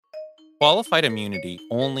Qualified immunity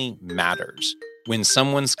only matters when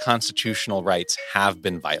someone's constitutional rights have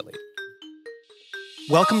been violated.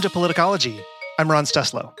 Welcome to Politicology. I'm Ron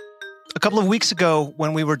Steslow. A couple of weeks ago,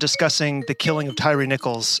 when we were discussing the killing of Tyre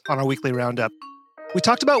Nichols on our weekly roundup, we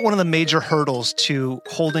talked about one of the major hurdles to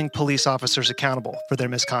holding police officers accountable for their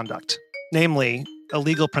misconduct, namely a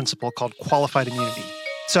legal principle called qualified immunity.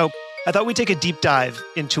 So I thought we'd take a deep dive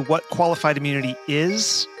into what qualified immunity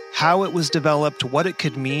is, how it was developed, what it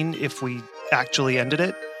could mean if we actually ended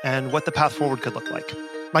it, and what the path forward could look like.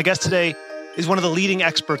 My guest today is one of the leading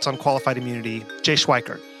experts on qualified immunity, Jay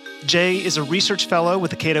Schweikert. Jay is a research fellow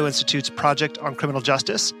with the Cato Institute's Project on Criminal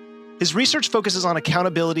Justice. His research focuses on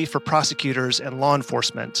accountability for prosecutors and law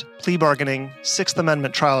enforcement, plea bargaining, Sixth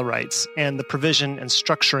Amendment trial rights, and the provision and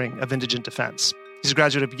structuring of indigent defense. He's a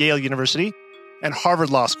graduate of Yale University and Harvard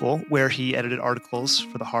Law School, where he edited articles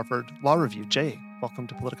for the Harvard Law Review. Jay, welcome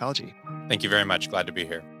to Politicology. Thank you very much. Glad to be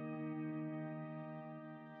here.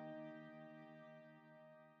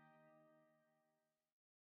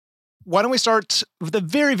 Why don't we start with a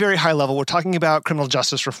very, very high level? We're talking about criminal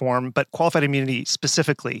justice reform, but qualified immunity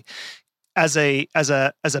specifically. As a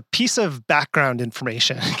piece of background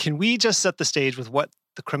information, can we just set the stage with what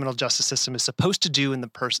the criminal justice system is supposed to do in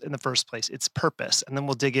the first place, its purpose, and then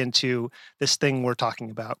we'll dig into this thing we're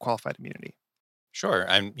talking about, qualified immunity. Sure.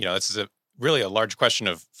 This is really a large question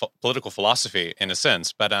of political philosophy in a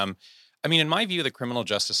sense, but in my view, the criminal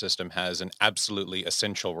justice system has an absolutely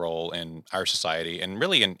essential role in our society and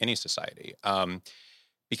really in any society,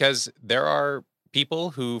 because there are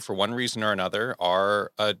people who, for one reason or another,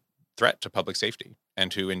 are a threat to public safety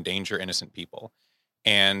and to endanger innocent people.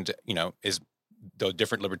 And, though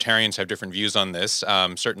different libertarians have different views on this,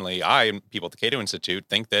 certainly I and people at the Cato Institute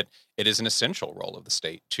think that it is an essential role of the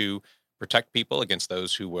state to protect people against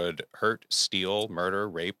those who would hurt, steal, murder,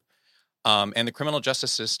 rape. And the criminal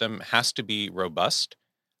justice system has to be robust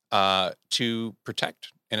to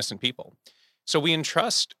protect innocent people. So we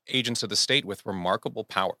entrust agents of the state with remarkable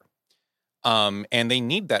power. And they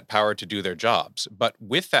need that power to do their jobs. But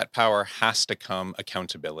with that power has to come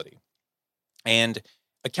accountability. And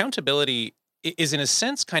accountability is, in a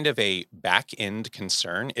sense, kind of a back-end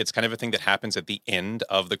concern. It's kind of a thing that happens at the end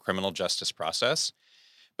of the criminal justice process.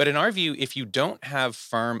 But in our view, if you don't have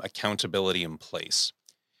firm accountability in place,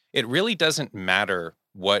 it really doesn't matter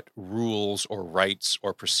what rules or rights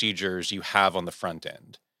or procedures you have on the front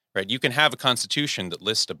end, right? You can have a constitution that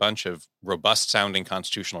lists a bunch of robust-sounding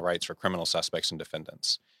constitutional rights for criminal suspects and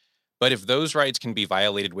defendants. But if those rights can be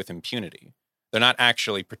violated with impunity, they're not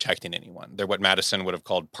actually protecting anyone. They're what Madison would have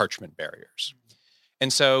called parchment barriers.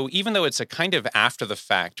 And so even though it's a kind of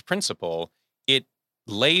after-the-fact principle, it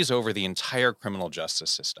lays over the entire criminal justice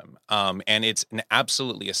system. And it's an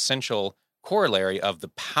absolutely essential corollary of the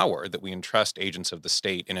power that we entrust agents of the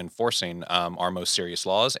state in enforcing our most serious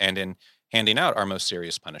laws and in handing out our most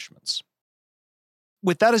serious punishments.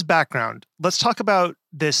 With that as background, let's talk about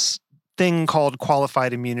this thing called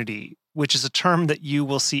qualified immunity, which is a term that you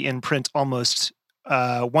will see in print almost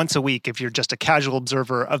once a week if you're just a casual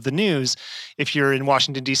observer of the news. If you're in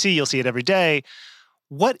Washington, D.C., you'll see it every day.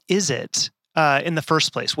 What is it in the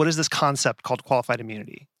first place? What is this concept called qualified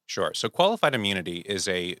immunity? Sure. So qualified immunity is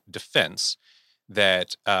a defense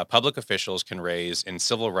that public officials can raise in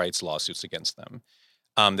civil rights lawsuits against them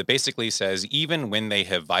that basically says even when they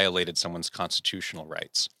have violated someone's constitutional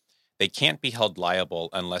rights, they can't be held liable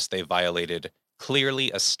unless they violated clearly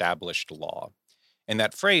established law. And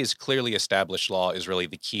that phrase, clearly established law, is really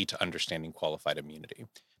the key to understanding qualified immunity.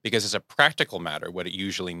 Because as a practical matter, what it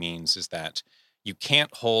usually means is that you can't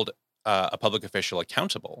hold a public official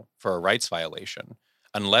accountable for a rights violation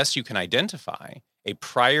unless you can identify a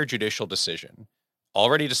prior judicial decision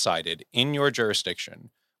already decided in your jurisdiction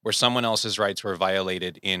where someone else's rights were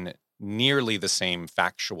violated in nearly the same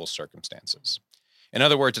factual circumstances. In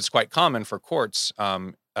other words, it's quite common for courts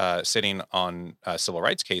sitting on civil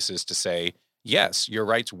rights cases to say, yes, your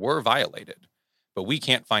rights were violated, but we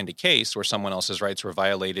can't find a case where someone else's rights were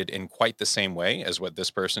violated in quite the same way as what this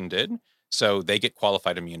person did. So they get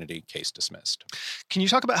qualified immunity, case dismissed. Can you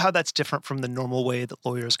talk about how that's different from the normal way that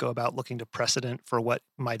lawyers go about looking to precedent for what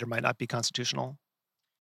might or might not be constitutional?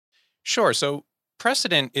 Sure. So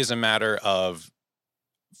precedent is a matter of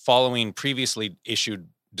following previously issued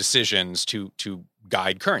decisions to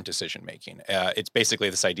guide current decision making. It's basically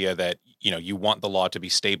this idea that you want the law to be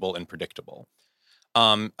stable and predictable.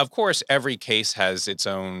 Of course, every case has its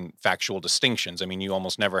own factual distinctions. I mean, you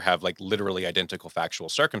almost never have like literally identical factual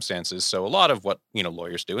circumstances. So a lot of what,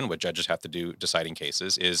 lawyers do and what judges have to do deciding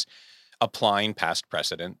cases is applying past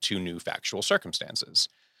precedent to new factual circumstances.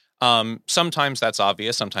 Sometimes that's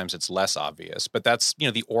obvious, sometimes it's less obvious, but that's,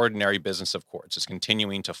 the ordinary business of courts is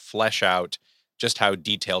continuing to flesh out just how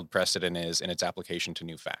detailed precedent is in its application to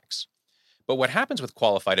new facts. But what happens with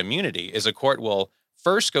qualified immunity is a court will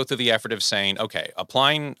first go through the effort of saying, okay,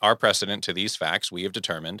 applying our precedent to these facts, we have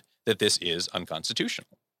determined that this is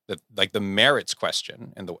unconstitutional. That, like, the merits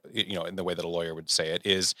question, and in the way that a lawyer would say it,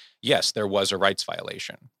 is yes, there was a rights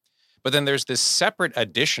violation. But then there's this separate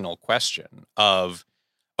additional question of,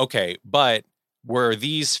 okay, but were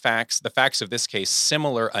these facts, the facts of this case,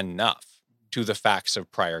 similar enough to the facts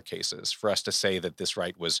of prior cases for us to say that this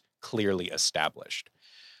right was clearly established?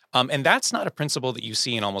 And that's not a principle that you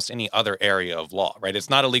see in almost any other area of law, right? It's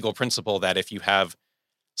not a legal principle that if you have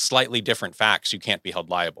slightly different facts, you can't be held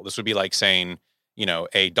liable. This would be like saying,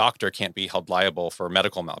 a doctor can't be held liable for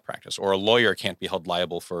medical malpractice, or a lawyer can't be held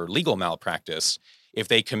liable for legal malpractice if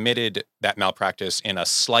they committed that malpractice in a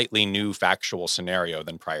slightly new factual scenario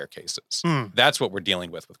than prior cases. That's what we're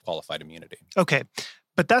dealing with qualified immunity. Okay.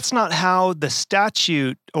 But that's not how the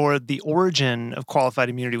statute or the origin of qualified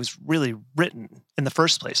immunity was really written in the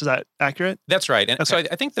first place. Is that accurate? That's right. And okay. So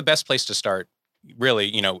I think the best place to start,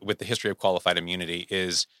 really, with the history of qualified immunity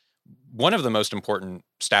is one of the most important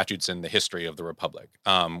statutes in the history of the Republic,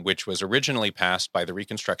 which was originally passed by the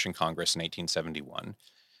Reconstruction Congress in 1871.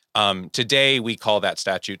 Today, we call that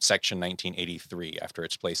statute Section 1983 after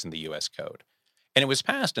its place in the U.S. Code. And it was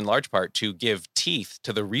passed in large part to give teeth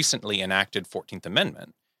to the recently enacted 14th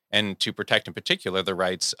Amendment and to protect in particular the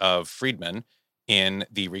rights of freedmen in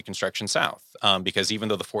the Reconstruction South. Because even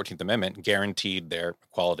though the 14th Amendment guaranteed their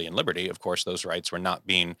equality and liberty, of course, those rights were not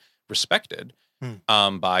being respected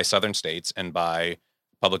by Southern states and by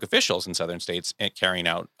public officials in Southern states carrying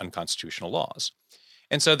out unconstitutional laws.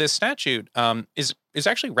 And so this statute is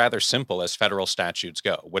actually rather simple as federal statutes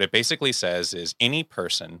go. What it basically says is any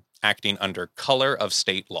person acting under color of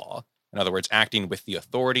state law, in other words, acting with the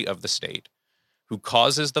authority of the state, who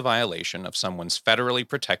causes the violation of someone's federally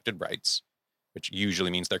protected rights, which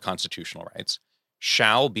usually means their constitutional rights,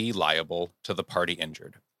 shall be liable to the party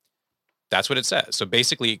injured. That's what it says. So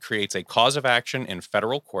basically, it creates a cause of action in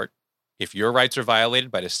federal court. If your rights are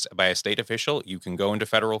violated by a state official, you can go into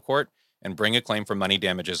federal court and bring a claim for money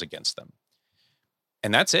damages against them.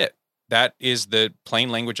 And that's it. That is the plain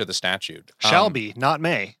language of the statute. Shall be, not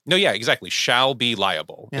may. No, yeah, exactly. Shall be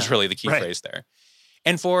liable is really the key phrase there.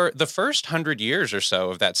 And for the first 100 years or so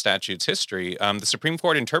of that statute's history, the Supreme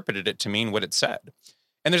Court interpreted it to mean what it said.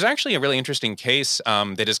 And there's actually a really interesting case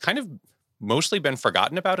that has kind of mostly been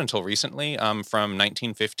forgotten about until recently from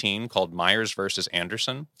 1915 called Myers versus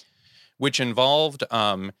Anderson, which involved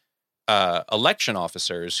election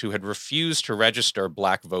officers who had refused to register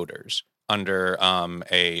black voters under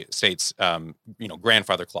a state's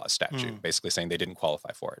grandfather clause statute, basically saying they didn't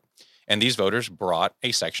qualify for it. And these voters brought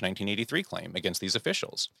a Section 1983 claim against these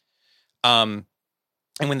officials. And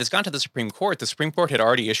when this got to the Supreme Court had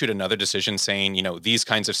already issued another decision saying, these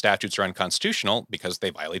kinds of statutes are unconstitutional because they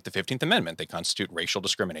violate the 15th Amendment. They constitute racial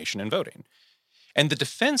discrimination in voting. And the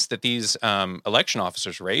defense that these election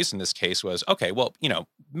officers raised in this case was, okay, well,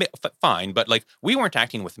 fine, but we weren't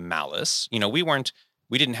acting with malice.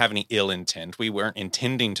 We didn't have any ill intent. We weren't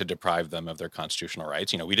intending to deprive them of their constitutional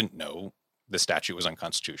rights. We didn't know the statute was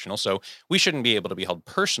unconstitutional, so we shouldn't be able to be held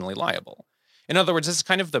personally liable. In other words, this is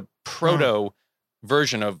kind of the proto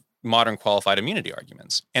version of modern qualified immunity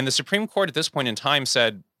arguments. And the Supreme Court at this point in time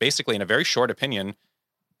said, basically in a very short opinion,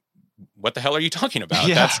 what the hell are you talking about?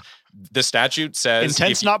 Yeah. The statute says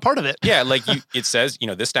intent's not part of it. Yeah, it says,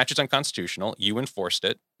 this statute's unconstitutional. You enforced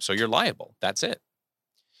it, so you're liable. That's it.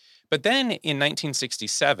 But then in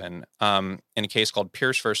 1967, in a case called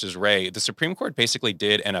Pierce versus Ray, the Supreme Court basically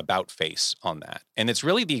did an about face on that. And it's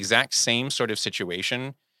really the exact same sort of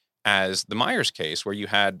situation as the Myers case, where you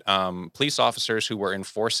had police officers who were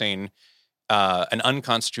enforcing an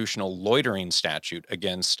unconstitutional loitering statute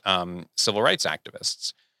against civil rights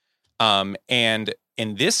activists. And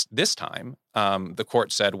in this time, the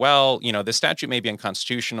court said, well, the statute may be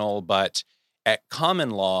unconstitutional, but at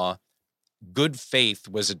common law, good faith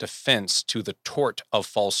was a defense to the tort of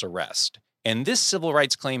false arrest. And this civil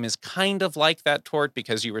rights claim is kind of like that tort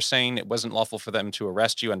because you were saying it wasn't lawful for them to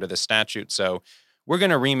arrest you under this statute. So we're going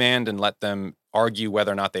to remand and let them argue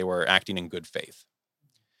whether or not they were acting in good faith.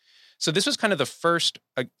 So this was kind of the first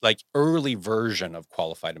early version of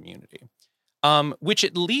qualified immunity, which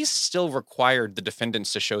at least still required the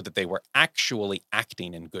defendants to show that they were actually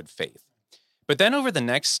acting in good faith. But then over the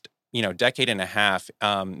next decade and a half,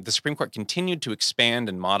 the Supreme Court continued to expand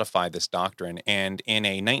and modify this doctrine. And in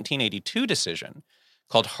a 1982 decision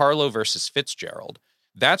called Harlow versus Fitzgerald,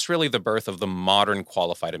 that's really the birth of the modern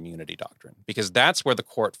qualified immunity doctrine, because that's where the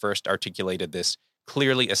court first articulated this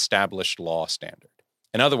clearly established law standard.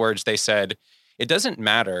 In other words, they said, it doesn't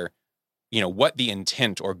matter, what the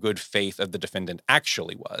intent or good faith of the defendant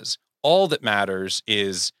actually was. All that matters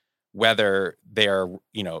is whether their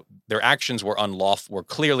actions were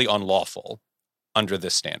clearly unlawful under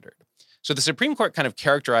this standard. So the Supreme Court kind of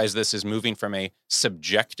characterized this as moving from a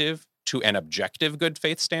subjective to an objective good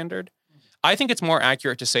faith standard. I think it's more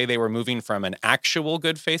accurate to say they were moving from an actual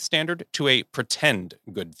good faith standard to a pretend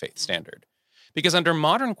good faith standard. Because under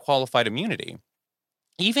modern qualified immunity,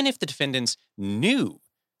 even if the defendants knew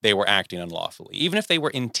they were acting unlawfully, even if they were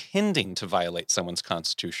intending to violate someone's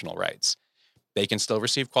constitutional rights, they can still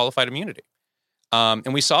receive qualified immunity.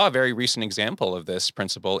 And we saw a very recent example of this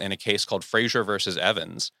principle in a case called Frazier versus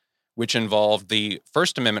Evans, which involved the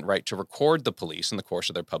First Amendment right to record the police in the course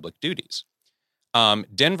of their public duties.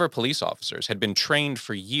 Denver police officers had been trained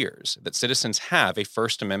for years that citizens have a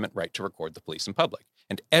First Amendment right to record the police in public.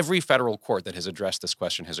 And every federal court that has addressed this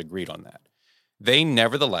question has agreed on that. They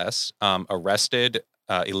nevertheless arrested,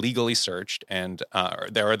 illegally searched, and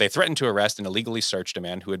they threatened to arrest and illegally searched a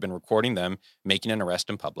man who had been recording them making an arrest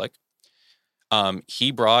in public.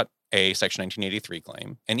 He brought a Section 1983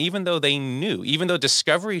 claim. And even though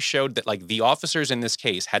discovery showed that the officers in this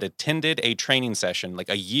case had attended a training session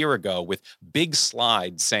a year ago with big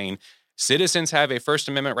slides saying, citizens have a First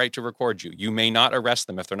Amendment right to record you. You may not arrest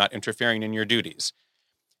them if they're not interfering in your duties.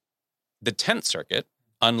 The 10th Circuit,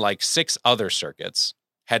 unlike 6 other circuits,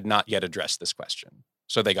 had not yet addressed this question.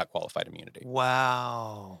 So they got qualified immunity.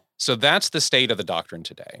 Wow. So that's the state of the doctrine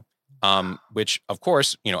today. Which, of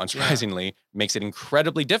course, unsurprisingly, makes it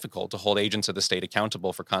incredibly difficult to hold agents of the state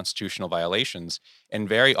accountable for constitutional violations, and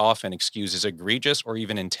very often excuses egregious or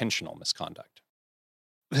even intentional misconduct.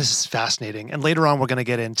 This is fascinating. And later on, we're going to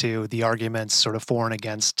get into the arguments sort of for and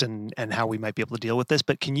against and how we might be able to deal with this.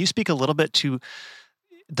 But can you speak a little bit to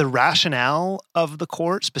the rationale of the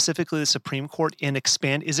court, specifically the Supreme Court, in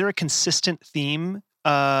expand? Is there a consistent theme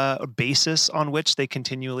or basis on which they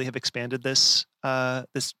continually have expanded this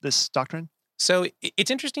doctrine? So it's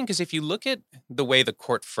interesting because if you look at the way the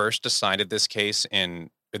court first decided this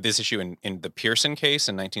issue in the Pearson case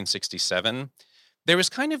in 1967, there was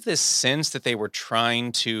kind of this sense that they were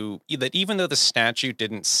trying to, that even though the statute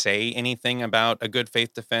didn't say anything about a good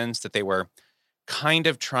faith defense, that they were kind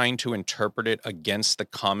of trying to interpret it against the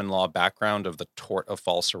common law background of the tort of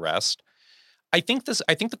false arrest. I think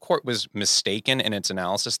the court was mistaken in its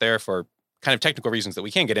analysis there for kind of technical reasons that we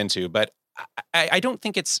can't get into, but I don't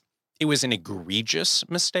think it was an egregious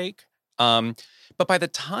mistake. But by the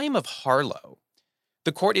time of Harlow,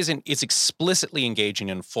 the court is explicitly engaging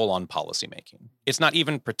in full-on policymaking. It's not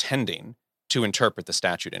even pretending to interpret the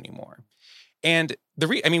statute anymore. And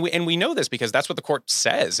we know this because that's what the court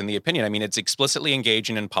says in the opinion. I mean, it's explicitly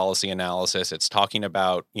engaging in policy analysis. It's talking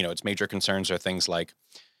about, its major concerns are things like,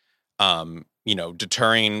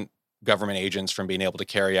 deterring government agents from being able to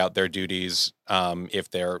carry out their duties if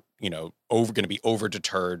they're, going to be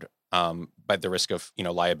over-deterred by the risk of,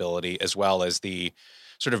 liability, as well as the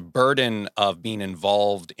sort of burden of being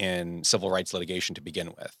involved in civil rights litigation to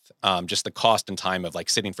begin with, just the cost and time of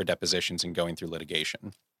sitting for depositions and going through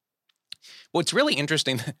litigation. What's really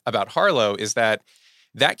interesting about Harlow is that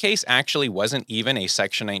case actually wasn't even a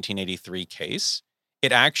Section 1983 case.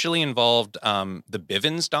 It actually involved the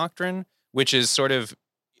Bivens doctrine, which is sort of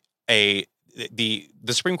the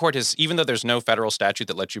Supreme Court has, even though there's no federal statute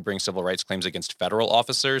that lets you bring civil rights claims against federal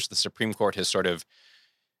officers, the Supreme Court has sort of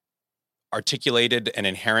articulated an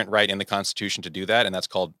inherent right in the Constitution to do that, and that's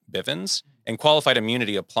called Bivens. And qualified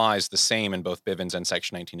immunity applies the same in both Bivens and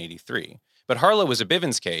Section 1983. But Harlow was a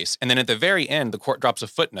Bivens case, and then at the very end, the court drops a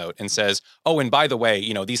footnote and says, oh, and by the way,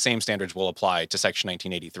 these same standards will apply to Section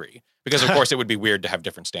 1983, because of course it would be weird to have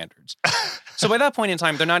different standards. So by that point in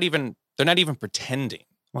time, they're not even pretending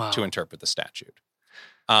to interpret the statute.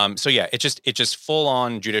 It's just full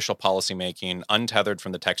on judicial policymaking, untethered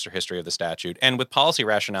from the text or history of the statute, and with policy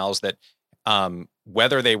rationales that,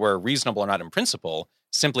 whether they were reasonable or not in principle,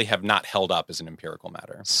 simply have not held up as an empirical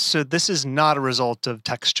matter. So this is not a result of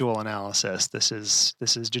textual analysis. This is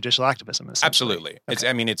judicial activism. Absolutely.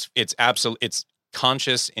 Okay. It's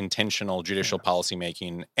conscious, intentional judicial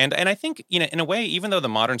policymaking. And I think, in a way, even though the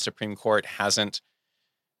modern Supreme Court hasn't,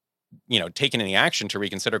 taken any action to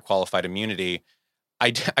reconsider qualified immunity, I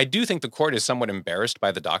do think the court is somewhat embarrassed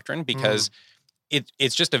by the doctrine because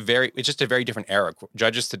it's just a very different era.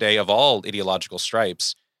 Judges today of all ideological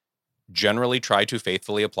stripes generally try to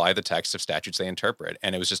faithfully apply the text of statutes they interpret.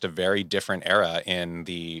 And it was just a very different era in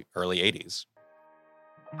the early 80s.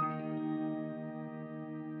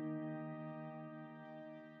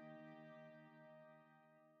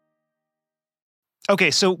 Okay,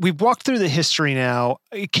 so we've walked through the history now.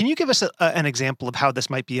 Can you give us an example of how this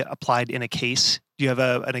might be applied in a case? Do you have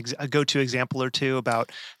a go-to example or two about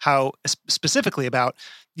how, specifically about,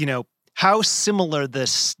 how similar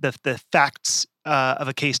the facts of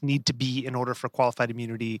a case need to be in order for qualified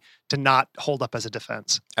immunity to not hold up as a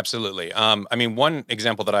defense? Absolutely. One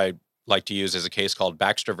example that I like to use is a case called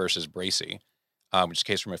Baxter versus Bracey, which is a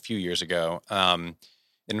case from a few years ago.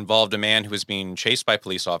 It involved a man who was being chased by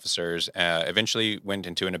police officers, eventually went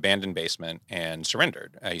into an abandoned basement and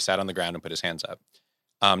surrendered. He sat on the ground and put his hands up.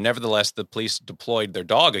 Nevertheless, the police deployed their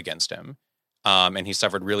dog against him, and he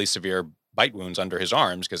suffered really severe bite wounds under his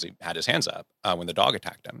arms because he had his hands up when the dog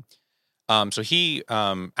attacked him. So he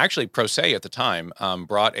actually, pro se at the time,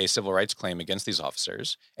 brought a civil rights claim against these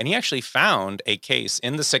officers, and he actually found a case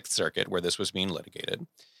in the Sixth Circuit where this was being litigated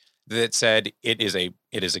that said it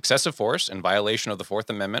is excessive force in violation of the Fourth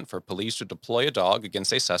Amendment for police to deploy a dog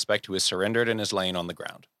against a suspect who is surrendered and is laying on the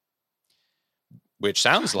ground. Which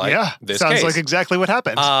sounds like this sounds case. Like exactly what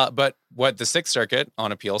happened. But what the Sixth Circuit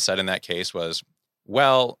on appeal said in that case was,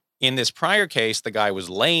 well, in this prior case, the guy was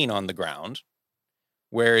laying on the ground,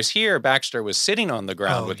 whereas here Baxter was sitting on the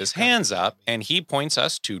ground with his hands up, and he points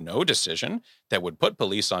us to no decision that would put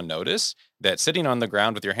police on notice that sitting on the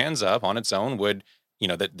ground with your hands up on its own would,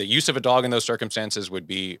 that the use of a dog in those circumstances would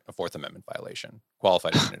be a Fourth Amendment violation,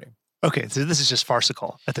 qualified immunity. Okay, so this is just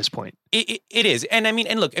farcical at this point. It is. And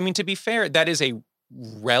look, to be fair, that is a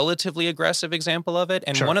relatively aggressive example of it.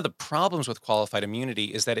 And one of the problems with qualified immunity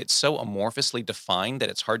is that it's so amorphously defined that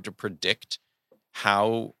it's hard to predict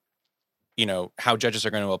how judges are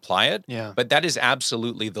going to apply it. Yeah. But that is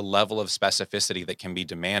absolutely the level of specificity that can be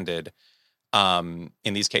demanded in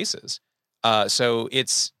these cases. So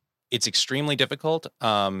it's extremely difficult.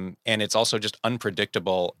 And it's also just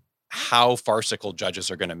unpredictable how farcical judges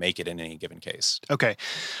are going to make it in any given case. Okay.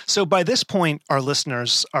 So by this point, our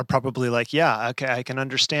listeners are probably like, yeah, okay, I can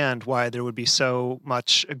understand why there would be so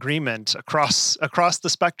much agreement across the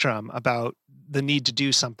spectrum about the need to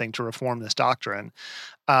do something to reform this doctrine.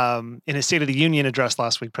 In his State of the Union address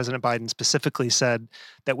last week, President Biden specifically said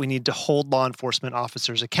that we need to hold law enforcement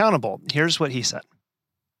officers accountable. Here's what he said.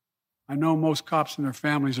 I know most cops and their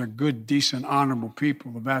families are good, decent, honorable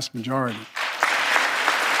people, the vast majority.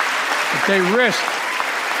 But they risk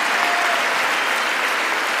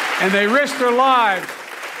their lives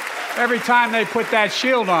every time they put that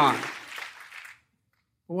shield on.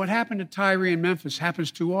 But what happened to Tyre in Memphis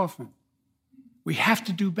happens too often. We have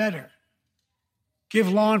to do better.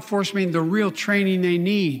 Give law enforcement the real training they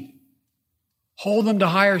need. Hold them to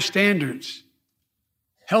higher standards.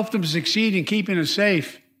 Help them succeed in keeping us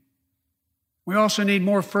safe. We also need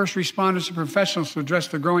more first responders and professionals to address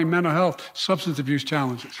the growing mental health, substance abuse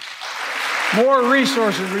challenges. More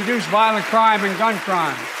resources to reduce violent crime and gun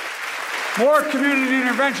crime. More community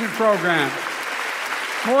intervention programs.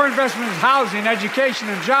 More investment in housing, education,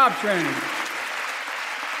 and job training.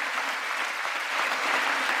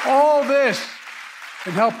 All this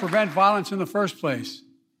can help prevent violence in the first place.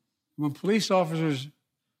 When police officers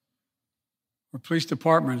or police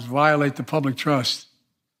departments violate the public trust,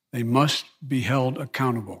 they must be held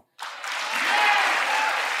accountable.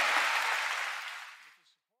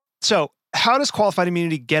 So, how does qualified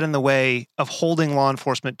immunity get in the way of holding law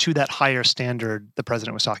enforcement to that higher standard the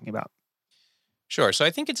president was talking about? Sure. So I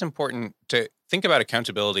think it's important to think about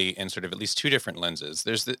accountability in sort of at least two different lenses.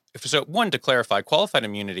 So one, to clarify, qualified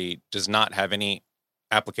immunity does not have any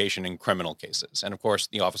application in criminal cases. And of course,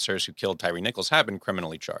 the officers who killed Tyre Nichols have been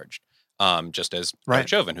criminally charged, just as Derek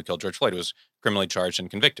Chauvin, who killed George Floyd, was criminally charged and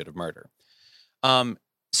convicted of murder.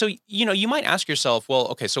 So, you might ask yourself, well,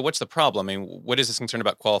 okay, so what's the problem? What is this concern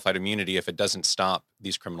about qualified immunity if it doesn't stop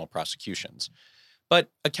these criminal prosecutions?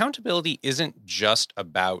 But accountability isn't just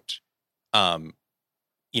about,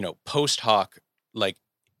 post hoc,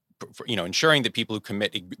 ensuring that people who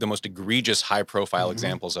commit the most egregious, high-profile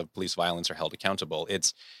examples of police violence are held accountable.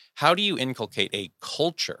 It's how do you inculcate a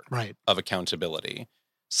culture of accountability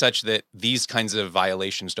such that these kinds of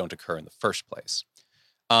violations don't occur in the first place?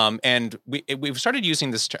 And we've started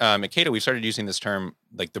using this, at Cato, we've started using this term,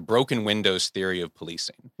 like the broken windows theory of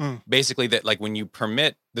policing. Basically that when you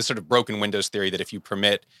permit this sort of broken windows theory, that if you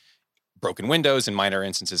permit broken windows and minor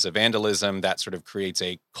instances of vandalism, that sort of creates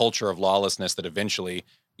a culture of lawlessness that eventually,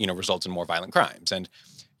 results in more violent crimes. And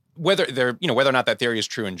whether or not that theory is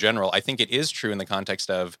true in general, I think it is true in the context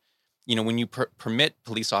of, when you permit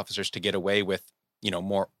police officers to get away with,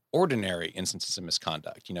 more ordinary instances of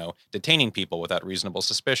misconduct, detaining people without reasonable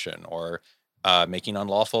suspicion, or making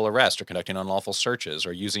unlawful arrests, or conducting unlawful searches,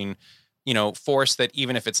 or using, force that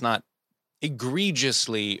even if it's not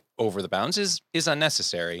egregiously over the bounds is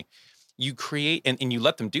unnecessary. you create, and you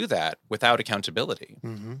let them do that without accountability.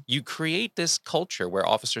 Mm-hmm. You create this culture where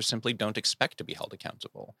officers simply don't expect to be held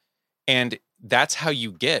accountable. And that's how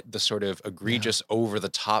you get the sort of egregious,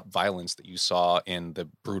 over-the-top violence that you saw in the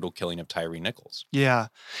brutal killing of Tyre Nichols. Yeah.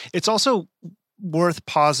 It's also worth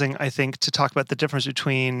pausing, I think, to talk about the difference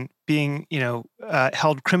between being,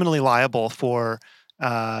 held criminally liable for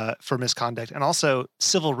misconduct and also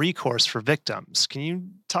civil recourse for victims. Can you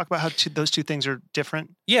talk about how those two things are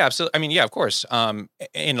different? Yeah, absolutely. I mean, yeah, of course.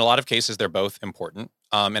 In a lot of cases, they're both important.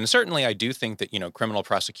 And certainly I do think that, criminal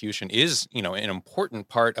prosecution is, an important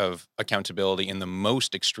part of accountability in the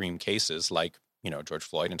most extreme cases like, George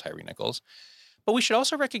Floyd and Tyre Nichols. But we should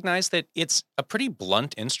also recognize that it's a pretty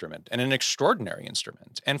blunt instrument and an extraordinary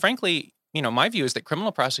instrument. And frankly, my view is that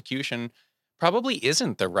criminal prosecution probably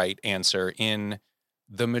isn't the right answer in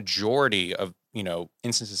the majority of,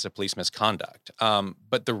 instances of police misconduct.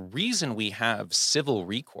 But the reason we have civil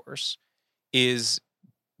recourse is,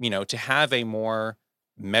 to have a more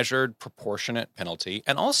measured, proportionate penalty,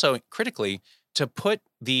 and also critically to put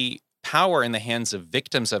the power in the hands of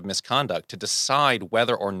victims of misconduct to decide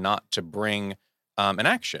whether or not to bring an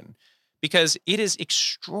action, because it is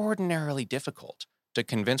extraordinarily difficult to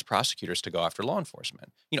convince prosecutors to go after law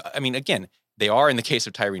enforcement. Again, they are in the case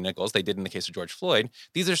of Tyre Nichols. They did in the case of George Floyd.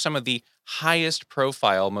 These are some of the highest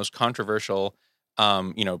profile, most controversial,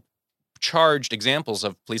 charged examples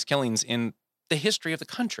of police killings in the history of the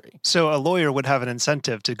country. So a lawyer would have an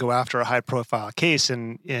incentive to go after a high-profile case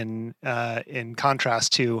in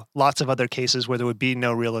contrast to lots of other cases where there would be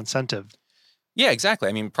no real incentive. Yeah, exactly.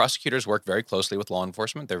 I mean, prosecutors work very closely with law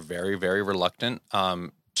enforcement. They're very, very reluctant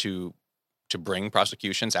to bring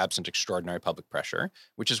prosecutions absent extraordinary public pressure,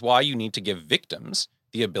 which is why you need to give victims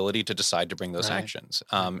the ability to decide to bring those actions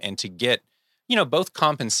and to get, both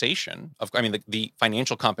compensation. The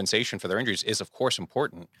financial compensation for their injuries is, of course,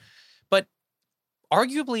 important. But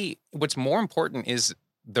arguably, what's more important is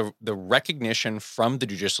the recognition from the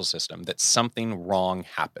judicial system that something wrong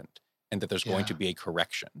happened and that there's going to be a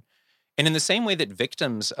correction. And in the same way that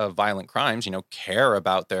victims of violent crimes, care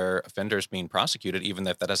about their offenders being prosecuted, even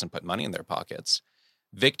if that doesn't put money in their pockets,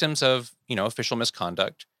 victims of, official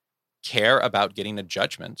misconduct care about getting a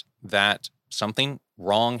judgment that something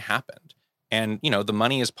wrong happened. And, the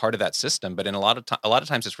money is part of that system, but in a lot of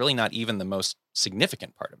times it's really not even the most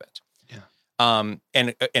significant part of it.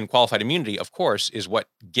 And qualified immunity, of course, is what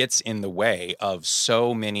gets in the way of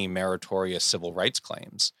so many meritorious civil rights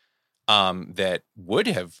claims that would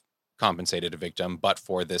have compensated a victim, but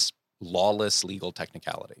for this lawless legal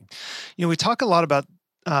technicality. We talk a lot about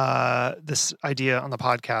this idea on the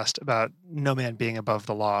podcast about no man being above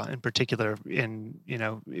the law, in particular in,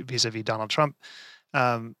 vis-a-vis Donald Trump.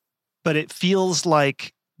 But it feels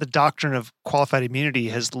like the doctrine of qualified immunity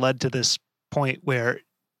has led to this point where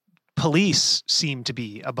police seem to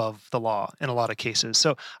be above the law in a lot of cases.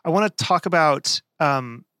 So I want to talk about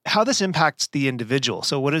how this impacts the individual.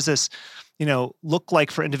 So what does this, look like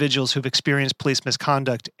for individuals who've experienced police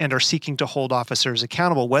misconduct and are seeking to hold officers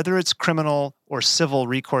accountable, whether it's criminal or civil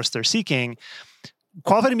recourse they're seeking?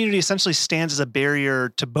 Qualified immunity essentially stands as a barrier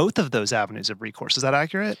to both of those avenues of recourse. Is that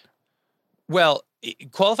accurate? Well,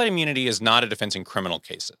 qualified immunity is not a defense in criminal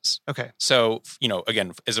cases. Okay. So,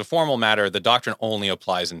 again, as a formal matter, the doctrine only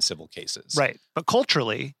applies in civil cases. Right. But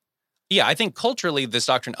culturally. Yeah, I think culturally this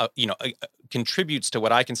doctrine, contributes to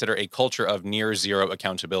what I consider a culture of near zero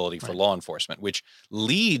accountability for law enforcement, which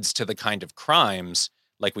leads to the kind of crimes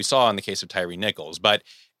like we saw in the case of Tyre Nichols. But,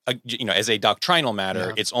 as a doctrinal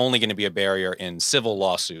matter, it's only going to be a barrier in civil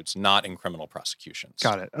lawsuits, not in criminal prosecutions.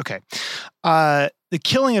 Got it. Okay. The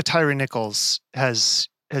killing of Tyre Nichols has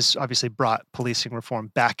obviously brought policing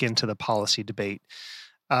reform back into the policy debate.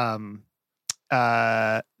 There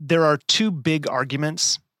are two big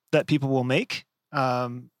arguments that people will make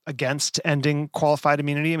against ending qualified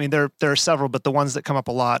immunity. I mean, there are several, but the ones that come up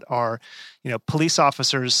a lot are, police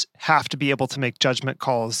officers have to be able to make judgment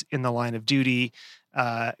calls in the line of duty.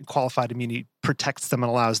 Qualified immunity protects them and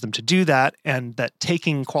allows them to do that, and that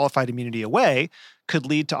taking qualified immunity away could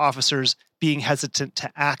lead to officers being hesitant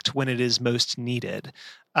to act when it is most needed.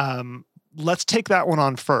 Let's take that one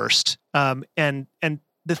on first. And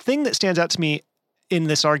the thing that stands out to me in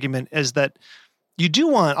this argument is that you do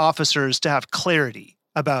want officers to have clarity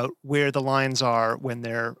about where the lines are when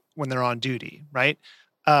they're on duty, right?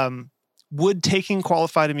 Would taking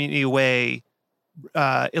qualified immunity away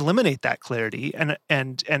eliminate that clarity?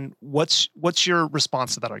 And what's your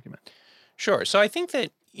response to that argument? Sure. So I think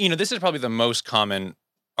that, this is probably the most common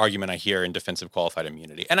argument I hear in defense of qualified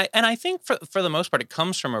immunity. And I think for the most part, it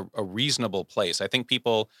comes from a reasonable place. I think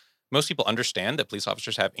people most people understand that police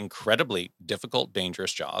officers have incredibly difficult,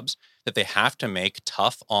 dangerous jobs, that they have to make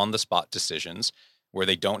tough on-the-spot decisions where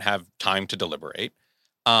they don't have time to deliberate,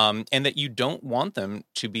 and that you don't want them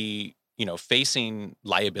to be, facing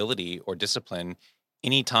liability or discipline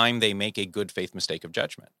anytime they make a good faith mistake of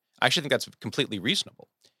judgment. I actually think that's completely reasonable.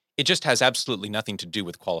 It just has absolutely nothing to do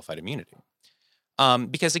with qualified immunity.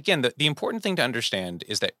 Because again, the important thing to understand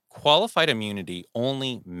is that qualified immunity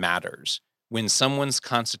only matters when someone's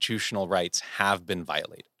constitutional rights have been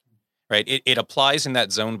violated, right? It applies in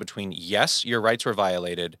that zone between, yes, your rights were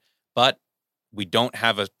violated, but we don't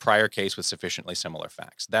have a prior case with sufficiently similar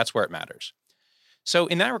facts. That's where it matters. So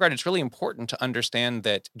in that regard, it's really important to understand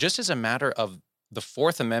that just as a matter of the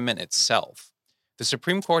Fourth Amendment itself, the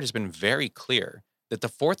Supreme Court has been very clear that the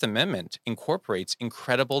Fourth Amendment incorporates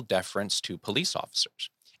incredible deference to police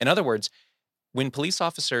officers. In other words, when police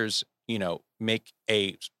officers, make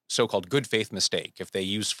a so-called good faith mistake, if they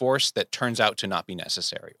use force that turns out to not be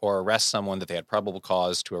necessary, or arrest someone that they had probable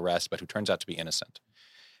cause to arrest but who turns out to be innocent,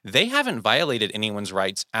 they haven't violated anyone's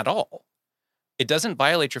rights at all. It doesn't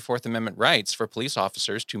violate your Fourth Amendment rights for police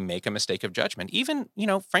officers to make a mistake of judgment, even,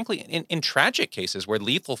 frankly, in tragic cases where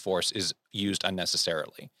lethal force is used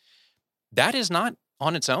unnecessarily. That is not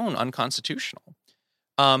on its own unconstitutional.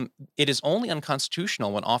 It is only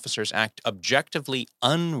unconstitutional when officers act objectively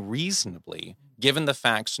unreasonably, given the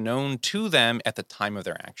facts known to them at the time of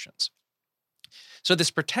their actions. So this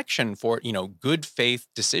protection for, good faith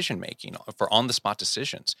decision-making, for on-the-spot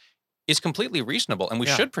decisions, is completely reasonable, and we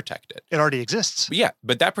should protect it. It already exists. Yeah,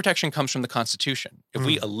 but that protection comes from the Constitution. If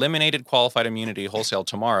we eliminated qualified immunity wholesale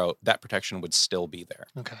tomorrow, that protection would still be there.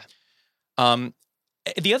 Okay.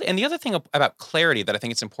 The other thing about clarity that I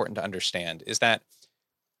think it's important to understand is that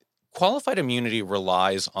qualified immunity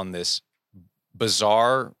relies on this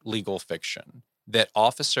bizarre legal fiction that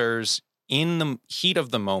officers in the heat of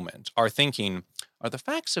the moment are thinking, are the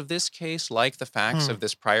facts of this case like the facts of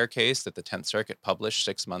this prior case that the 10th Circuit published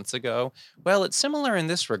 6 months ago? Well, it's similar in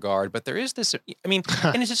this regard, but there is this, and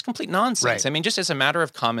it's just complete nonsense. Right. Just as a matter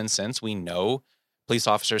of common sense, we know police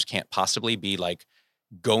officers can't possibly be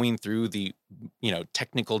going through the,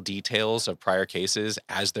 technical details of prior cases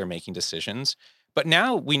as they're making decisions. But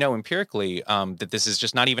now we know empirically that this is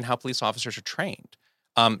just not even how police officers are trained.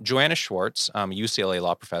 Joanna Schwartz, a UCLA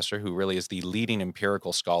law professor who really is the leading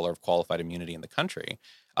empirical scholar of qualified immunity in the country,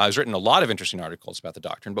 has written a lot of interesting articles about the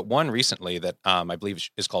doctrine, but one recently that I believe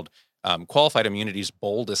is called Qualified Immunity's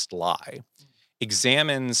Boldest Lie,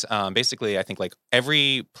 examines basically, I think,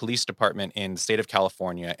 every police department in the state of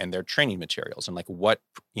California and their training materials and what,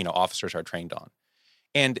 officers are trained on.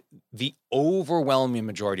 And the overwhelming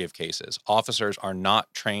majority of cases, officers are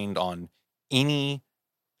not trained on any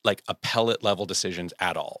appellate level decisions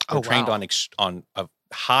at all. They're trained on a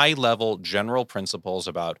high level general principles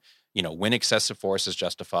about, when excessive force is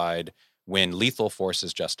justified, when lethal force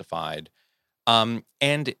is justified. And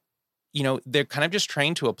they're kind of just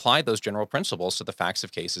trained to apply those general principles to the facts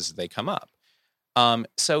of cases as they come up.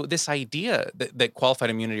 So this idea that qualified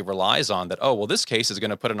immunity relies on that, this case is going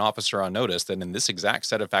to put an officer on notice that in this exact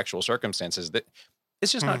set of factual circumstances, that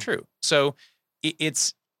it's just not true. So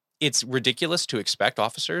it's ridiculous to expect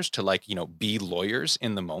officers to be lawyers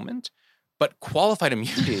in the moment, but qualified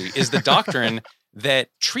immunity is the doctrine that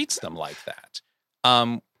treats them like that.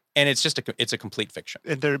 And it's a complete fiction.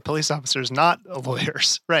 And they're police officers, not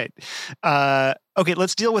lawyers. Right. Okay,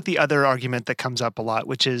 let's deal with the other argument that comes up a lot,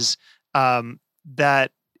 which is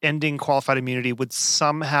that ending qualified immunity would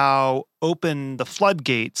somehow open the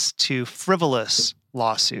floodgates to frivolous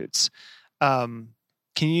lawsuits. Can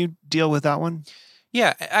you deal with that one?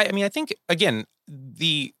 Yeah, I think, again,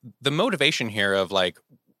 the motivation here of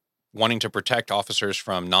wanting to protect officers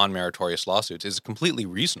from non-meritorious lawsuits is a completely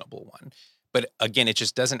reasonable one. But again, it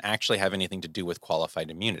just doesn't actually have anything to do with qualified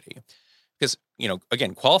immunity. Because,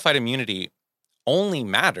 again, qualified immunity only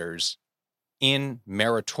matters in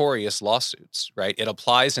meritorious lawsuits, right? It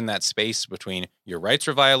applies in that space between your rights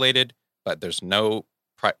are violated, but there's no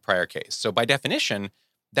prior case. So by definition,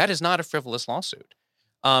 that is not a frivolous lawsuit.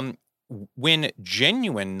 When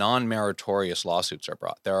genuine non-meritorious lawsuits are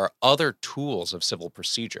brought, there are other tools of civil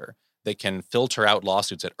procedure that can filter out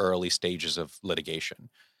lawsuits at early stages of litigation.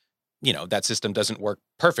 That system doesn't work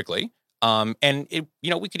perfectly. And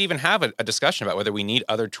we could even have a discussion about whether we need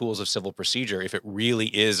other tools of civil procedure if it really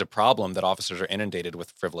is a problem that officers are inundated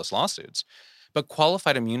with frivolous lawsuits. But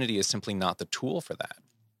qualified immunity is simply not the tool for that.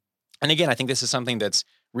 And again, I think this is something that's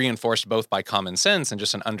reinforced both by common sense and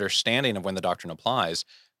just an understanding of when the doctrine applies,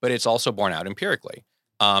 but it's also borne out empirically.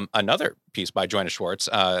 Another piece by Joanna Schwartz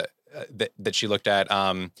that she looked at,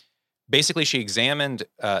 basically she examined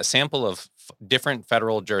a sample of different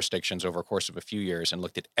federal jurisdictions over a course of a few years and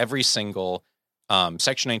looked at every single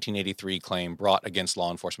Section 1983 claim brought against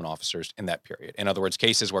law enforcement officers in that period. In other words,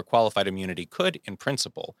 cases where qualified immunity could, in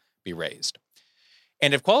principle, be raised.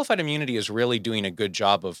 And if qualified immunity is really doing a good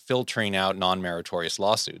job of filtering out non-meritorious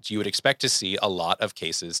lawsuits, you would expect to see a lot of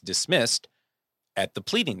cases dismissed at the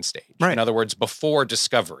pleading stage. Right. In other words, before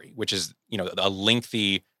discovery, which is, a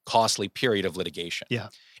lengthy, costly period of litigation. Yeah.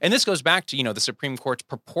 And this goes back to, the Supreme Court's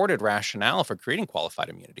purported rationale for creating qualified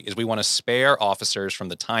immunity is we want to spare officers from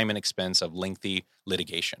the time and expense of lengthy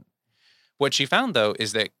litigation. What she found, though,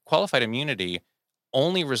 is that qualified immunity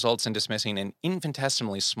only results in dismissing an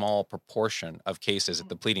infinitesimally small proportion of cases at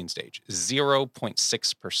the pleading stage.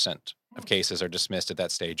 0.6% of cases are dismissed at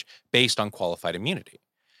that stage based on qualified immunity.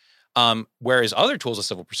 Whereas other tools of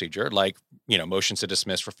civil procedure, like, motions to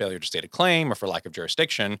dismiss for failure to state a claim or for lack of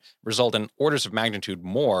jurisdiction, result in orders of magnitude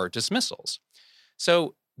more dismissals.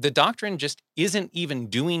 So the doctrine just isn't even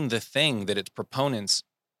doing the thing that its proponents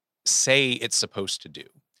say it's supposed to do.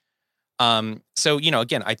 So,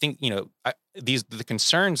 again, I think, the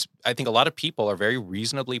concerns, I think a lot of people are very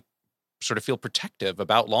reasonably sort of feel protective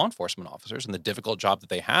about law enforcement officers and the difficult job that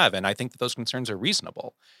they have. And I think that those concerns are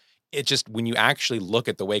reasonable. It just, when you actually look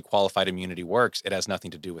at the way qualified immunity works, it has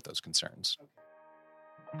nothing to do with those concerns.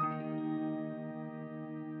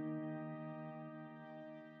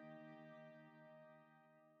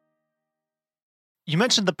 You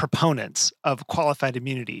mentioned the proponents of qualified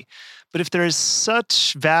immunity, but if there is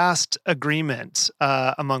such vast agreement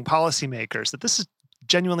among policymakers that this is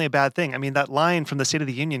genuinely a bad thing. I mean, that line from the State of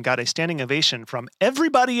the Union got a standing ovation from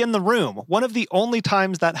everybody in the room, one of the only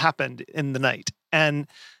times that happened in the night.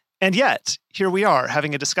 And yet, here we are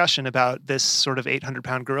having a discussion about this sort of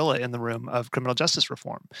 800-pound gorilla in the room of criminal justice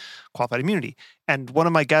reform, qualified immunity. And one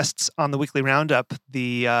of my guests on the Weekly Roundup,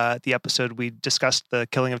 the episode we discussed the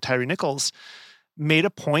killing of Tyre Nichols, made a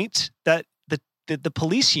point that the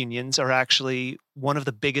police unions are actually one of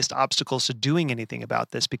the biggest obstacles to doing anything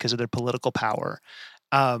about this because of their political power.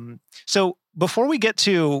 So before we get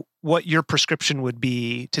to what your prescription would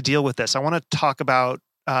be to deal with this, I want to talk about,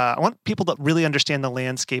 I want people to really understand the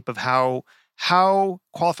landscape of how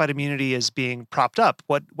qualified immunity is being propped up.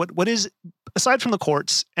 What is, aside from the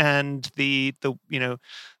courts and the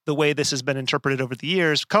way this has been interpreted over the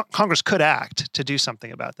years, Congress could act to do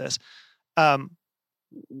something about this.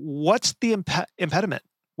 What's the impediment?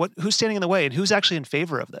 Who's standing in the way, and who's actually in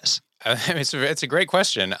favor of this? It's a great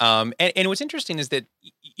question. And what's interesting is that,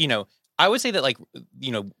 I would say that,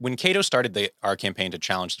 when Cato started our campaign to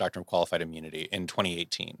challenge the doctrine of qualified immunity in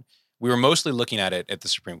 2018, we were mostly looking at it at the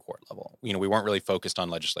Supreme Court level. We weren't really focused on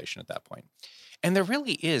legislation at that point. And there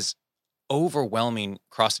really is overwhelming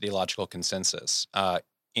cross-ideological consensus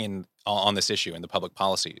on this issue in the public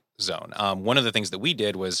policy zone. One of the things that we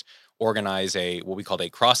did was organize what we called a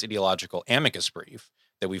cross-ideological amicus brief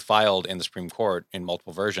that we filed in the Supreme Court in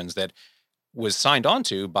multiple versions that was signed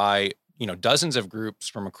onto by dozens of groups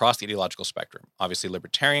from across the ideological spectrum. Obviously,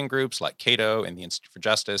 libertarian groups like Cato and the Institute for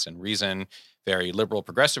Justice and Reason, very liberal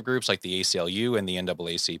progressive groups like the ACLU and the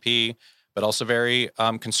NAACP, but also very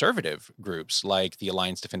conservative groups like the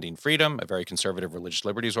Alliance Defending Freedom, a very conservative religious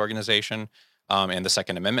liberties organization, and the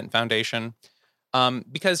Second Amendment Foundation.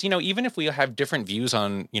 Because, even if we have different views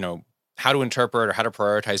on, how to interpret or how to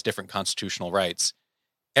prioritize different constitutional rights,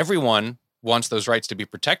 everyone wants those rights to be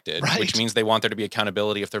protected, right, which means they want there to be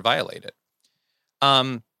accountability if they're violated.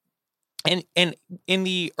 And in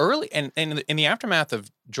the early and in the aftermath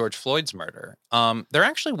of George Floyd's murder, there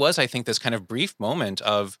actually was, I think, this kind of brief moment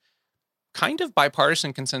of kind of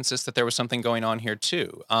bipartisan consensus that there was something going on here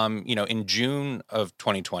too. In June of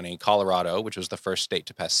 2020, Colorado, which was the first state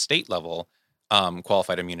to pass state-level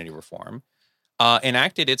qualified immunity reform,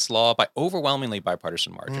 enacted its law by overwhelmingly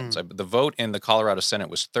bipartisan margins. The vote in the Colorado Senate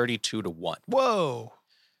was 32-1. Whoa!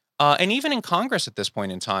 And even in Congress at this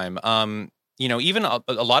point in time, even a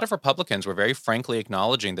lot of Republicans were very frankly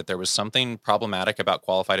acknowledging that there was something problematic about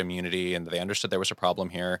qualified immunity and they understood there was a problem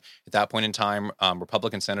here. At that point in time,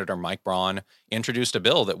 Republican Senator Mike Braun introduced a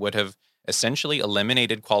bill that would have essentially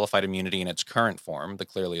eliminated qualified immunity in its current form, the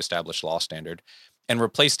clearly established law standard, and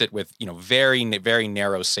replaced it with, very, very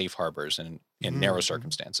narrow safe harbors in narrow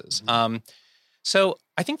circumstances. So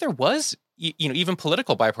I think there was, even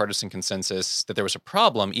political bipartisan consensus that there was a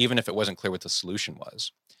problem, even if it wasn't clear what the solution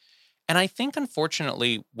was. And I think,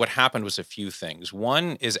 unfortunately, what happened was a few things.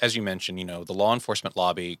 One is, as you mentioned, the law enforcement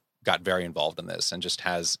lobby got very involved in this and just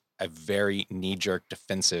has a very knee-jerk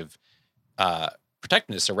defensive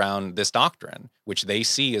protectiveness around this doctrine, which they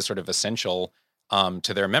see as sort of essential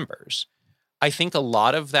to their members. I think a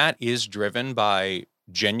lot of that is driven by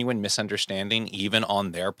genuine misunderstanding, even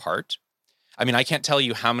on their part. I mean, I can't tell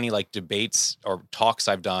you how many like debates or talks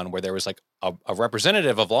I've done where there was like a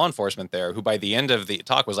representative of law enforcement there who by the end of the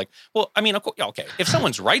talk was like, well, I mean, okay, if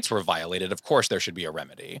someone's rights were violated, of course there should be a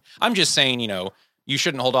remedy. I'm just saying, you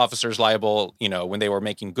shouldn't hold officers liable, when they were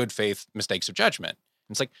making good faith mistakes of judgment.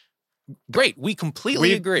 And it's like, great, we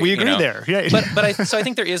completely agree. We agree there. Yeah. But I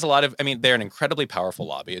think there is a lot of, they're an incredibly powerful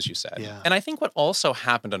lobby, as you said. Yeah. And I think what also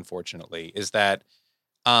happened, unfortunately, is that,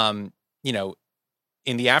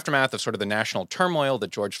 in the aftermath of sort of the national turmoil that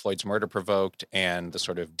George Floyd's murder provoked and the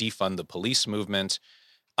sort of defund the police movement,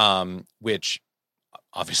 which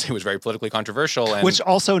obviously was very politically controversial. And, which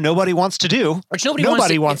also nobody wants to do. Which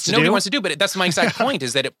nobody wants to do, but that's my exact point,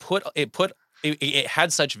 is that it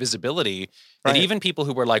had such visibility that even people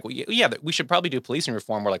who were like, well, yeah, we should probably do policing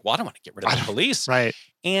reform were like, well, I don't want to get rid of the police. Right.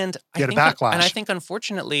 And Get a backlash. And I think,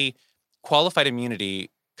 unfortunately, qualified immunity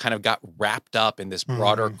kind of got wrapped up in this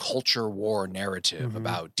broader culture war narrative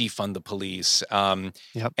about defund the police. And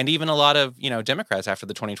even a lot of, Democrats after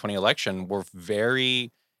the 2020 election were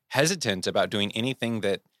very hesitant about doing anything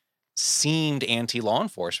that seemed anti-law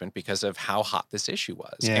enforcement because of how hot this issue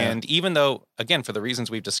was. Yeah. And even though, again, for the reasons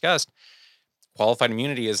we've discussed, qualified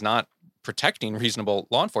immunity is not protecting reasonable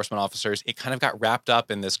law enforcement officers, it kind of got wrapped up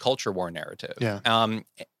in this culture war narrative. Yeah. And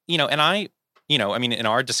in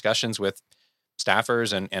our discussions with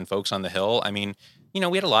staffers and folks on the Hill,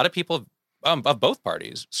 we had a lot of people of both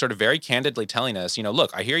parties sort of very candidly telling us, look,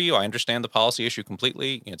 I hear you. I understand the policy issue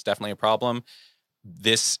completely. It's definitely a problem.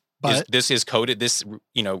 This is coded. This,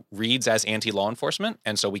 reads as anti-law enforcement.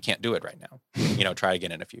 And so we can't do it right now. Try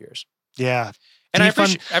again in a few years. Yeah. And I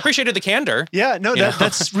appreciated the candor. Yeah, no,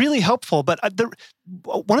 that's really helpful. But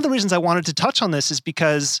one of the reasons I wanted to touch on this is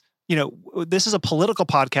because, this is a political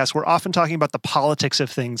podcast. We're often talking about the politics of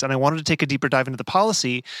things. And I wanted to take a deeper dive into the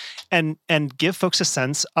policy and give folks a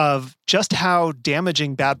sense of just how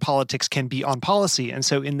damaging bad politics can be on policy. And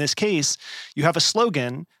so in this case, you have a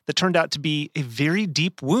slogan that turned out to be a very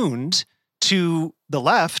deep wound to the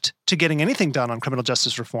left to getting anything done on criminal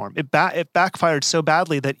justice reform. It backfired so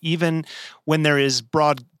badly that even when there is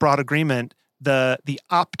broad agreement, the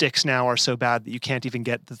optics now are so bad that you can't even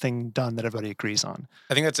get the thing done that everybody agrees on.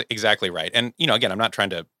 I think that's exactly right. And, again, I'm not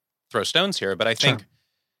trying to throw stones here, but I think,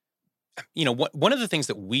 one of the things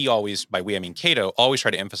that we always, by we I mean Cato, always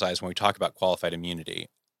try to emphasize when we talk about qualified immunity,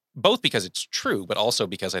 both because it's true, but also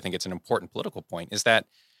because I think it's an important political point, is that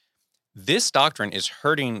this doctrine is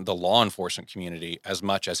hurting the law enforcement community as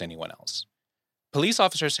much as anyone else. Police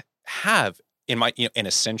officers have, an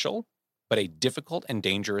essential but a difficult and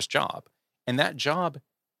dangerous job. And that job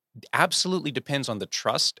absolutely depends on the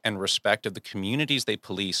trust and respect of the communities they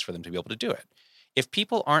police for them to be able to do it. If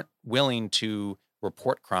people aren't willing to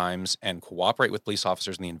report crimes and cooperate with police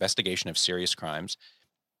officers in the investigation of serious crimes,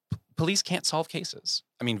 police can't solve cases.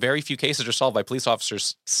 Very few cases are solved by police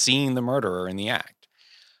officers seeing the murderer in the act.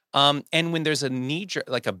 And when there's a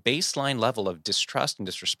baseline level of distrust and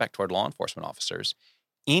disrespect toward law enforcement officers,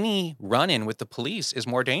 any run-in with the police is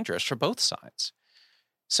more dangerous for both sides.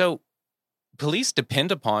 So police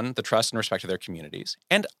depend upon the trust and respect of their communities.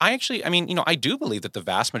 And I do believe that the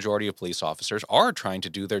vast majority of police officers are trying to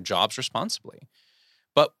do their jobs responsibly.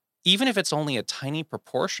 But even if it's only a tiny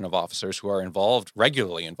proportion of officers who are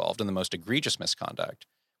regularly involved in the most egregious misconduct,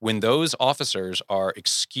 when those officers are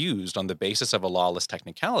excused on the basis of a lawless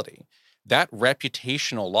technicality, that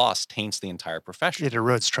reputational loss taints the entire profession. It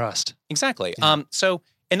erodes trust. Exactly. Yeah.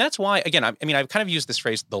 And that's why, again, I've kind of used this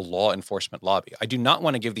phrase, the law enforcement lobby. I do not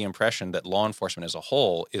want to give the impression that law enforcement as a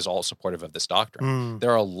whole is all supportive of this doctrine.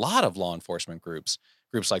 There are a lot of law enforcement groups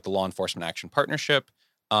like the Law Enforcement Action Partnership,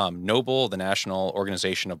 NOBLE, the National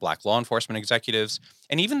Organization of Black Law Enforcement Executives,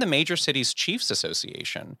 and even the Major Cities Chiefs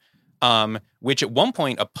Association, which at one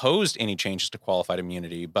point opposed any changes to qualified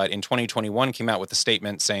immunity, but in 2021 came out with a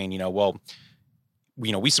statement saying,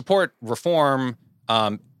 we support reform.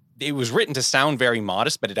 It was written to sound very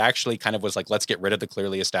modest, but it actually kind of was like, let's get rid of the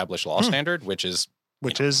clearly established law standard, which is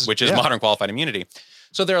modern qualified immunity.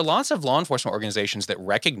 So there are lots of law enforcement organizations that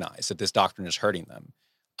recognize that this doctrine is hurting them.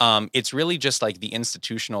 It's really just like the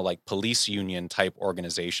institutional, like police union type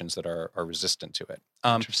organizations that are resistant to it.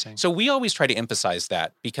 Interesting. So we always try to emphasize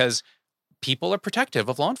that because people are protective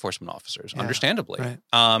of law enforcement officers, understandably.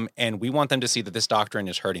 Right. And we want them to see that this doctrine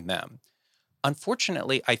is hurting them.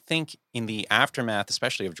 Unfortunately, I think in the aftermath,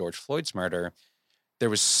 especially of George Floyd's murder, there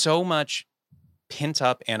was so much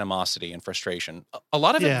pent-up animosity and frustration, a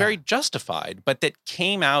lot of it very justified, but that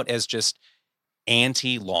came out as just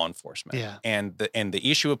anti-law enforcement. Yeah. And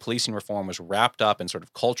the issue of policing reform was wrapped up in sort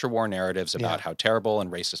of culture war narratives about how terrible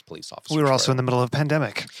and racist police officers We were also in the middle of a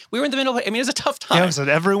pandemic. We were in the middle of, I mean, it was a tough time. Yeah, so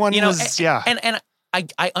everyone was, And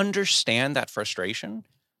I understand that frustration,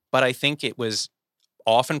 but I think it was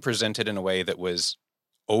often presented in a way that was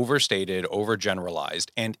overstated, overgeneralized,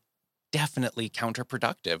 and definitely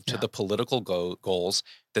counterproductive to the political goals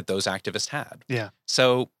that those activists had. Yeah.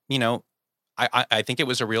 So, I think it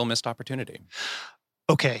was a real missed opportunity.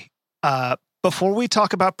 Okay. Before we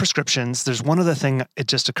talk about prescriptions, there's one other thing it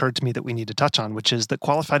just occurred to me that we need to touch on, which is that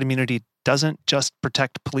qualified immunity doesn't just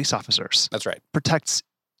protect police officers. That's right. It protects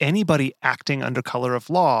anybody acting under color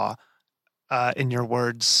of law, in your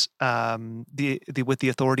words, with the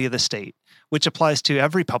authority of the state, which applies to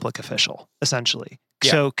every public official, essentially.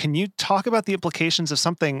 Yeah. So can you talk about the implications of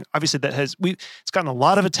something, obviously, it's gotten a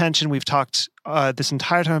lot of attention. We've talked this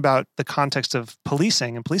entire time about the context of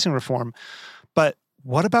policing and policing reform, but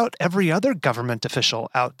what about every other government official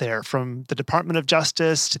out there, from the Department of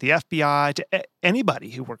Justice to the FBI to anybody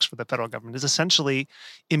who works for the federal government is essentially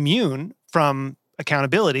immune from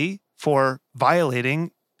accountability for violating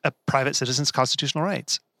a private citizen's constitutional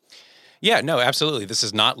rights? Yeah, no, absolutely. This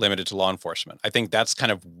is not limited to law enforcement. I think that's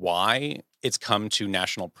kind of why it's come to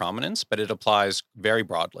national prominence, but it applies very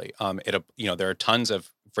broadly. There are tons of,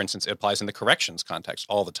 for instance, it applies in the corrections context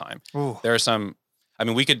all the time. Ooh. There are some,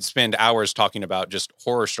 we could spend hours talking about just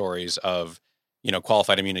horror stories of,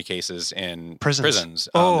 qualified immunity cases in prisons.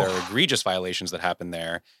 There are egregious violations that happen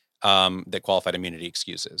there that qualified immunity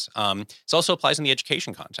excuses. It also applies in the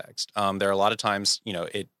education context. There are a lot of times,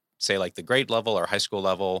 say like the grade level or high school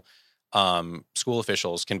level, school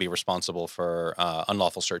officials can be responsible for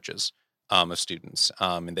unlawful searches of students,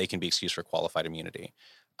 and they can be excused for qualified immunity.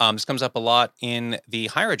 This comes up a lot in the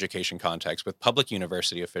higher education context with public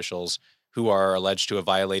university officials who are alleged to have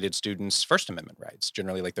violated students' First Amendment rights,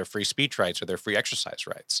 generally like their free speech rights or their free exercise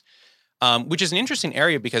rights, which is an interesting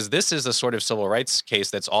area because this is a sort of civil rights case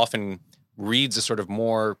that's often reads as sort of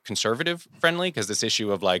more conservative friendly, because this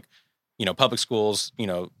issue of public schools,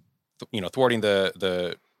 thwarting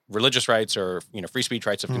the religious rights or free speech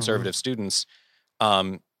rights of conservative students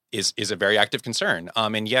is a very active concern.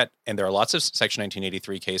 And there are lots of Section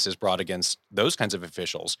 1983 cases brought against those kinds of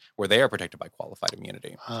officials where they are protected by qualified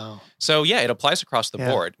immunity. Oh. So it applies across the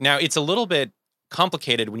board. Now, it's a little bit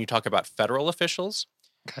complicated when you talk about federal officials,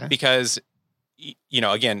 because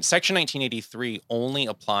again, Section 1983 only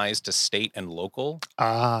applies to state and local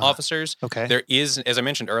officers. Okay. There is, as I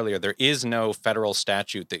mentioned earlier, there is no federal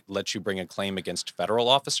statute that lets you bring a claim against federal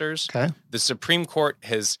officers. Okay. The Supreme Court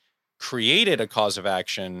has created a cause of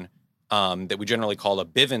action that we generally call a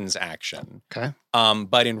Bivens action. Okay.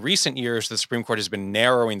 But in recent years, the Supreme Court has been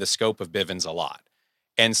narrowing the scope of Bivens a lot.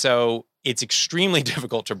 And so it's extremely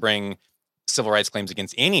difficult to bring civil rights claims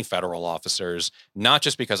against any federal officers, not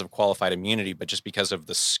just because of qualified immunity, but just because of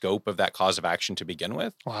the scope of that cause of action to begin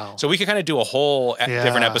with. Wow. So we could kind of do a whole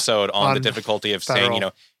different episode on the difficulty of federal.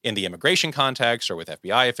 saying, in the immigration context or with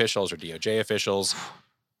FBI officials or DOJ officials,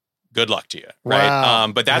 good luck to you, right?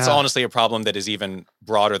 Wow. But that's honestly a problem that is even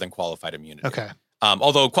broader than qualified immunity. Okay.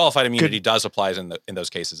 Although qualified immunity does apply in those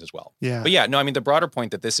cases as well. Yeah. But the broader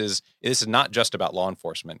point that this is not just about law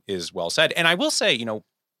enforcement is well said. And I will say,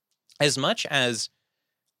 as much as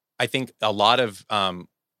I think a lot of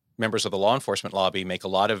members of the law enforcement lobby make a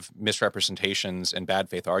lot of misrepresentations and bad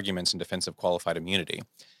faith arguments in defense of qualified immunity,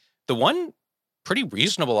 the one pretty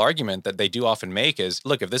reasonable argument that they do often make is,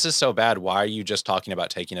 look, if this is so bad, why are you just talking about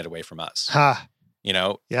taking it away from us?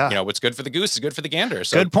 What's good for the goose is good for the gander.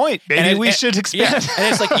 So, good point. Maybe we should expand. Yeah.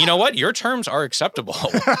 And it's like, you know what? Your terms are acceptable.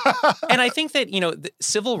 And I think that, the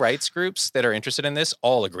civil rights groups that are interested in this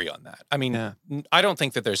all agree on that. I don't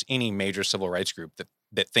think that there's any major civil rights group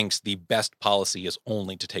that thinks the best policy is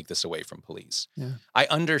only to take this away from police. Yeah. I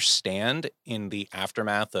understand in the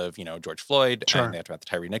aftermath of, George Floyd and the aftermath of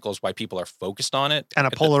Tyre Nichols, why people are focused on it. And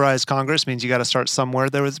a polarized Congress means you got to start somewhere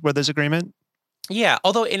where there's agreement. Yeah,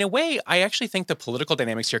 although in a way, I actually think the political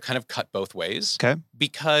dynamics here kind of cut both ways. Okay.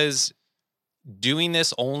 Because doing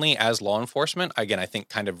this only as law enforcement, again, I think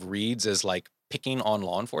kind of reads as like picking on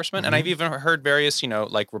law enforcement. And I've even heard various,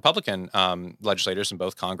 Republican legislators in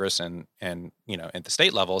both Congress and at the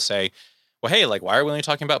state level say, well, hey, why are we only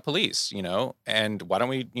talking about police, and why don't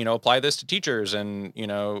we, apply this to teachers and,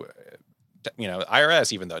 IRS,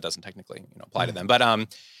 even though it doesn't technically, apply to them. But, and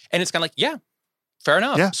it's kind of like, yeah. Fair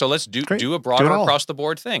enough. Yeah. So let's do a broader across the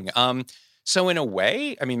board thing. So in a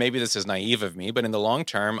way, maybe this is naive of me, but in the long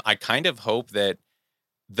term, I kind of hope that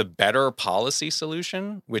the better policy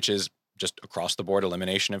solution, which is just across the board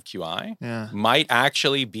elimination of QI, might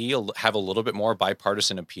actually have a little bit more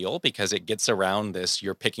bipartisan appeal, because it gets around this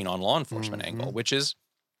you're picking on law enforcement angle, which is,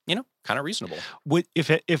 kind of reasonable.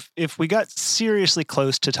 If we got seriously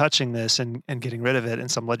close to touching this and getting rid of it in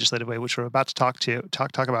some legislative way, which we're about to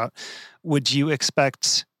talk about, would you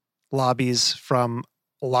expect lobbies from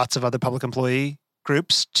lots of other public employee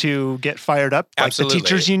groups to get fired up, like Absolutely. the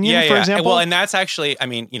teachers union, for example? Well, and that's actually,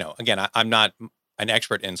 again, I'm not an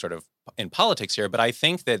expert in politics here, but I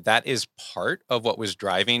think that is part of what was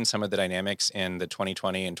driving some of the dynamics in the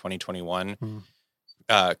 2020 and 2021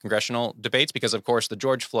 congressional debates, because of course the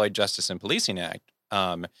George Floyd Justice and Policing Act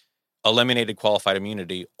eliminated qualified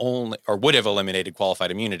immunity only, or would have eliminated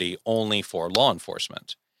qualified immunity only for law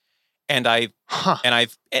enforcement. And and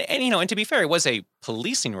to be fair, it was a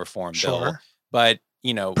policing reform bill, but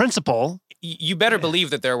principle. You better believe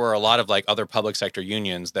that there were a lot of like other public sector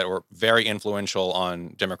unions that were very influential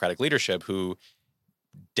on Democratic leadership who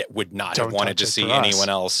would not have wanted to see anyone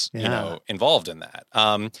else, involved in that.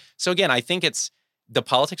 So again, I think the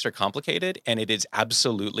politics are complicated, and it is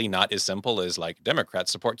absolutely not as simple as like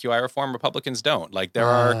Democrats support QI reform, Republicans don't. Like there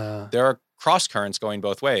are cross currents going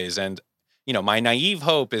both ways, and my naive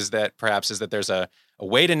hope is that there's a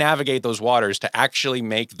way to navigate those waters to actually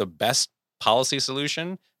make the best policy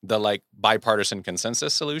solution the like bipartisan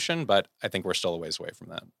consensus solution, but I think we're still a ways away from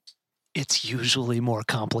that. It's usually more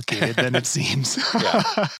complicated than it seems.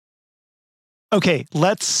 Okay,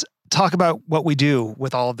 let's talk about what we do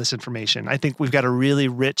with all of this information. I think we've got a really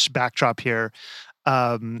rich backdrop here.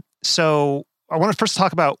 So I want to first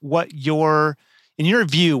talk about in your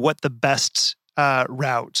view, what the best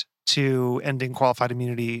route to ending qualified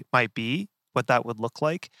immunity might be, what that would look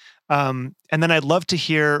like. And then I'd love to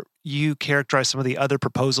hear you characterize some of the other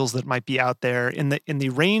proposals that might be out there in the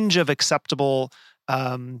range of acceptable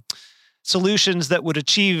solutions that would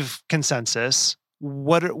achieve consensus.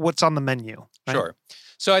 What's on the menu? Right? Sure.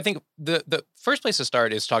 So I think the first place to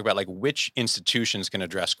start is talk about like which institutions can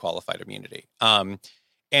address qualified immunity.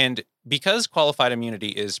 And because qualified immunity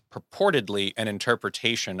is purportedly an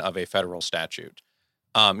interpretation of a federal statute,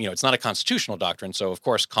 it's not a constitutional doctrine, so of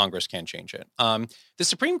course Congress can change it. The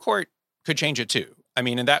Supreme Court could change it too.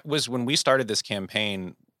 And that was when we started this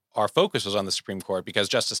campaign, our focus was on the Supreme Court because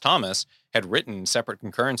Justice Thomas had written separate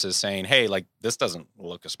concurrences saying, hey, like this doesn't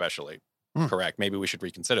look especially correct. Maybe we should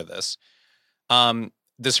reconsider this.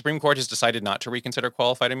 The Supreme Court has decided not to reconsider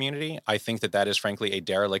qualified immunity. I think that is frankly a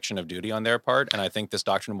dereliction of duty on their part. And I think this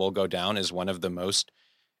doctrine will go down as one of the most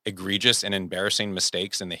egregious and embarrassing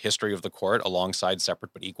mistakes in the history of the court alongside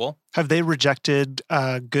separate but equal. Have they rejected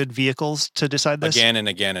good vehicles to decide this? Again and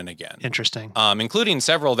again and again. Interesting. Including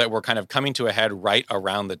several that were kind of coming to a head right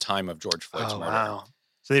around the time of George Floyd's murder. Wow.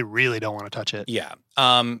 So they really don't want to touch it. Yeah.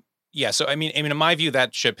 So in my view,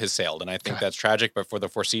 that ship has sailed, and I think that's tragic. But for the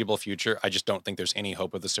foreseeable future, I just don't think there's any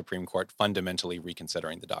hope of the Supreme Court fundamentally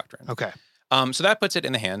reconsidering the doctrine. Okay. So that puts it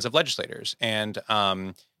in the hands of legislators, and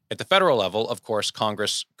at the federal level, of course,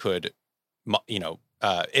 Congress could, in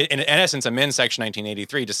essence, amend Section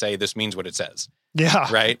 1983 to say this means what it says. Yeah.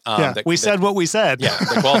 Right. We said what we said. Yeah.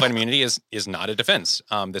 The qualified immunity is not a defense.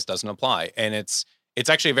 This doesn't apply, and it's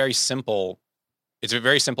actually a very simple. It's a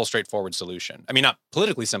very simple, straightforward solution. I mean, not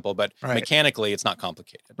politically simple, but mechanically, it's not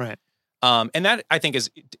complicated. Right. And that, I think,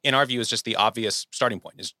 is, in our view, is just the obvious starting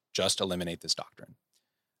point, is just eliminate this doctrine.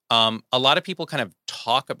 A lot of people kind of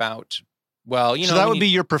talk about, so that would be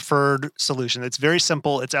your preferred solution. It's very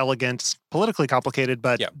simple, it's elegant, it's politically complicated,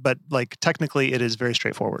 but like technically it is very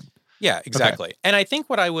straightforward. Yeah, exactly. Okay. And I think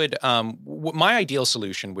what I would, my ideal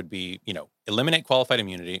solution would be, eliminate qualified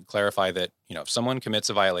immunity, clarify that, if someone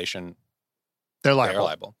commits a violation, they're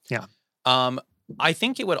liable. Yeah. I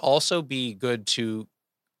think it would also be good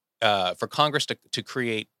for Congress to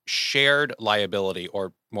create shared liability,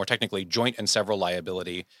 or more technically, joint and several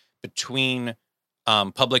liability between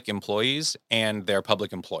public employees and their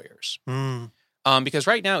public employers. Because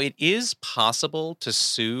right now it is possible to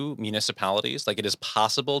sue municipalities, like it is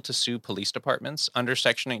possible to sue police departments under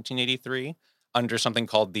Section 1983 under something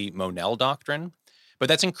called the Monell Doctrine, but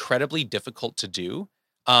that's incredibly difficult to do.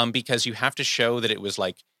 Because you have to show that it was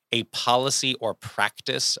like a policy or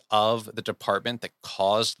practice of the department that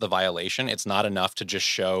caused the violation. It's not enough to just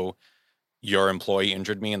show your employee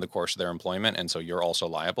injured me in the course of their employment, and so you're also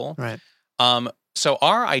liable. Right. So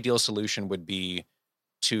our ideal solution would be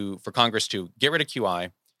for Congress to get rid of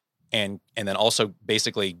QI, and then also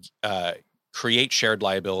basically create shared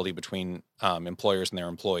liability between employers and their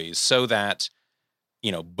employees, so that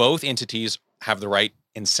both entities have the right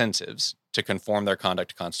incentives to conform their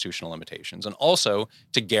conduct to constitutional limitations, and also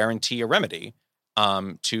to guarantee a remedy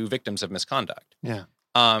to victims of misconduct. Yeah.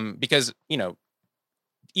 Because,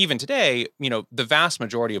 even today, the vast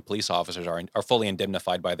majority of police officers are fully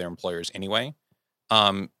indemnified by their employers anyway.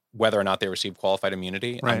 whether or not they receive qualified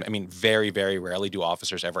immunity. Right. I mean, very, very rarely do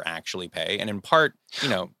officers ever actually pay. And in part,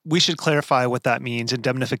 we should clarify what that means.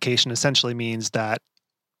 Indemnification essentially means that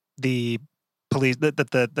the police that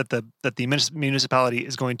the municipality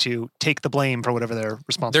is going to take the blame for whatever they're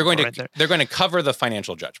responsible for. They're going to cover the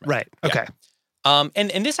financial judgment. Right. Okay. Yeah.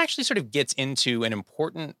 And this actually sort of gets into an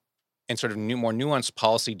important and sort of more nuanced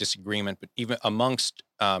policy disagreement, but even amongst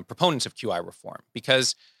proponents of QI reform,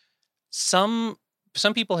 because some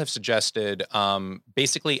people have suggested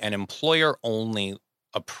basically an employer-only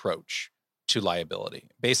approach to liability.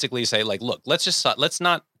 Basically, say like, look, let's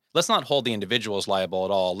not hold the individuals liable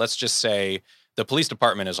at all. Let's just say the police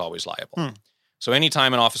department is always liable. So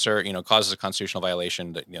anytime an officer causes a constitutional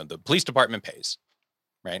violation, that the police department pays,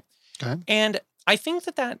 right? Okay. And I think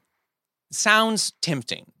that sounds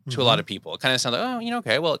tempting to a lot of people. It kind of sounds like,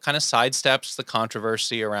 okay, well, it kind of sidesteps the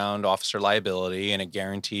controversy around officer liability and it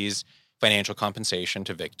guarantees financial compensation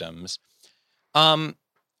to victims. But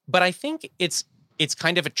I think it's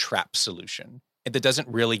kind of a trap solution that doesn't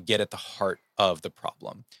really get at the heart of the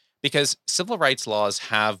problem, because civil rights laws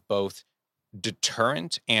have both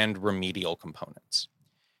deterrent and remedial components.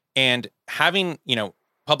 And having,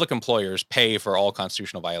 public employers pay for all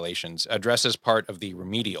constitutional violations addresses part of the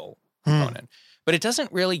remedial component, but it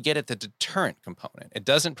doesn't really get at the deterrent component. It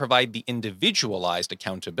doesn't provide the individualized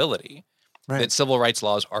accountability that civil rights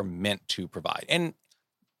laws are meant to provide. And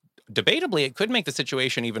debatably, it could make the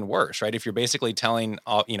situation even worse, right? If you're basically telling,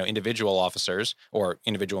 individual officers or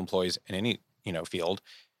individual employees in any, field,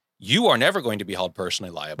 you are never going to be held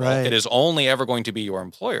personally liable. Right. It is only ever going to be your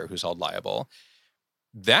employer who's held liable.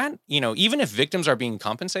 That, even if victims are being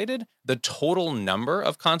compensated, the total number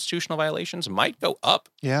of constitutional violations might go up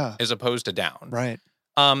as opposed to down. Right.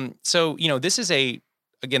 So, this is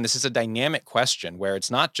a dynamic question where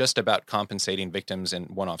it's not just about compensating victims in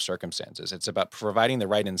one-off circumstances. It's about providing the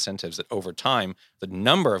right incentives that over time, the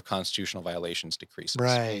number of constitutional violations decreases.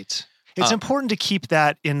 Right. It's important to keep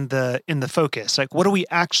that in the focus. Like, what are we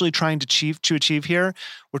actually trying to achieve here?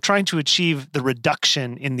 We're trying to achieve the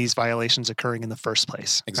reduction in these violations occurring in the first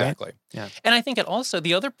place. Exactly. Right? Yeah. And I think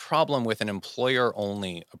the other problem with an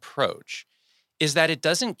employer-only approach is that it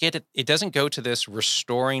doesn't go to this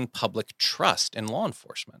restoring public trust in law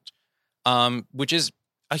enforcement, which is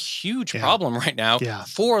a huge problem right now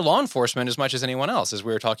for law enforcement as much as anyone else, as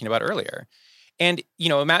we were talking about earlier. And,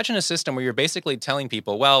 imagine a system where you're basically telling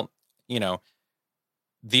people, well,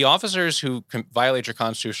 the officers who violate your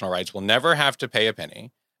constitutional rights will never have to pay a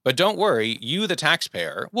penny, but don't worry, you, the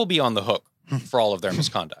taxpayer, will be on the hook for all of their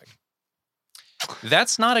misconduct.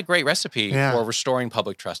 That's not a great recipe for restoring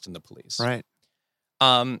public trust in the police. Right.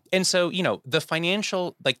 And so,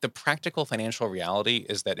 the practical financial reality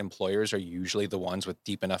is that employers are usually the ones with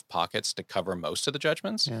deep enough pockets to cover most of the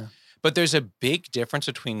judgments. Yeah. But there's a big difference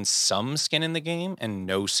between some skin in the game and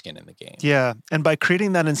no skin in the game. Yeah. And by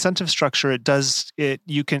creating that incentive structure,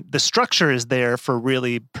 the structure is there for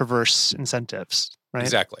really perverse incentives, right?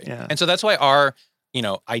 Exactly. Yeah. And so that's why our,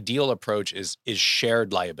 ideal approach is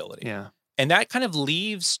shared liability. Yeah. And that kind of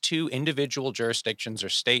leaves to individual jurisdictions or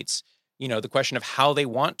states, the question of how they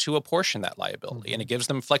want to apportion that liability. And it gives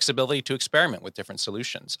them flexibility to experiment with different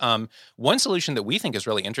solutions. One solution that we think is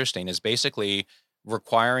really interesting is basically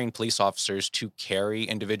requiring police officers to carry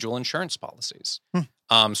individual insurance policies,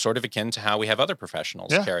 sort of akin to how we have other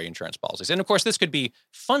professionals carry insurance policies. And of course, this could be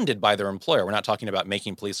funded by their employer. We're not talking about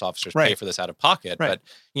making police officers pay for this out of pocket, but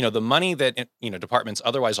the money that departments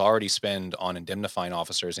otherwise already spend on indemnifying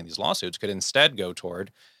officers in these lawsuits could instead go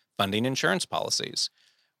toward funding insurance policies,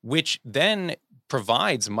 which then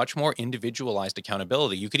provides much more individualized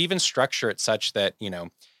accountability. You could even structure it such that,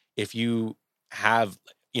 if you have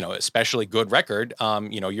especially good record,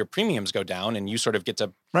 your premiums go down and you sort of get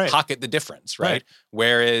to pocket the difference, right?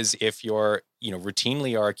 Whereas if you're,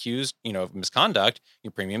 routinely are accused, of misconduct,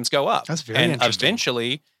 your premiums go up. That's very interesting. And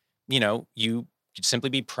eventually, you could simply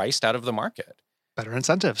be priced out of the market. Better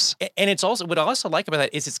incentives. And it's also, what I also like about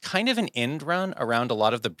that is it's kind of an end run around a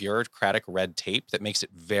lot of the bureaucratic red tape that makes it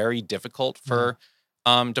very difficult for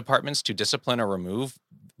departments to discipline or remove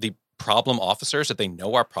the problem officers that they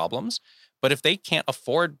know are problems. But if they can't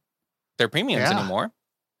afford their premiums anymore,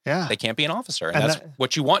 they can't be an officer. And that's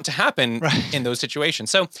what you want to happen in those situations.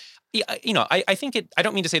 So, I think I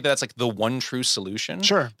don't mean to say that that's like the one true solution.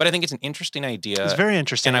 Sure. But I think it's an interesting idea. It's very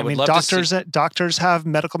interesting. And I would love doctors have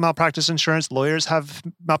medical malpractice insurance. Lawyers have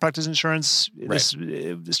malpractice insurance.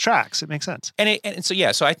 This tracks. It makes sense. And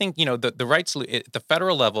so I think, the right solution, at the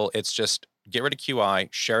federal level, it's just get rid of QI,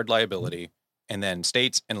 shared liability. And then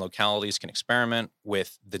states and localities can experiment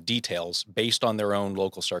with the details based on their own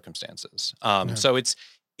local circumstances. So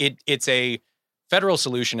it's a federal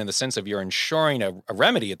solution in the sense of you're ensuring a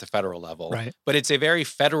remedy at the federal level, Right. but it's a very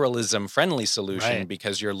federalism-friendly solution Right.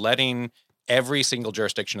 because you're letting every single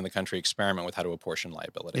jurisdiction in the country experiment with how to apportion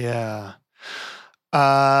liability. Yeah.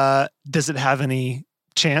 Does it have any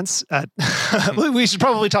chance at we should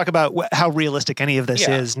probably talk about how realistic any of this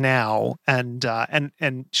is now, and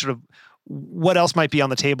sort of what else might be on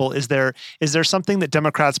the table. Is there something that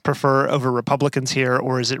Democrats prefer over Republicans here,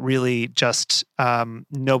 or is it really just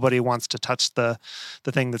nobody wants to touch the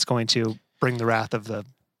thing that's going to bring the wrath of the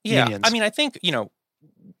unions? I mean, I think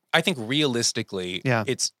realistically,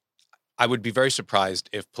 I would be very surprised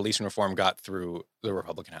if policing reform got through the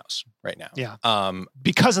Republican House right now. Yeah.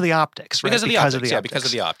 Because of the optics, right? Because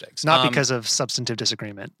of the optics. Not because of substantive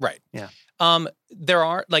disagreement. Right. Yeah. There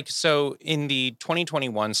are, so in the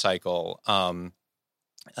 2021 cycle,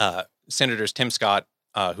 Senators Tim Scott,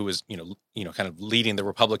 who was, kind of leading the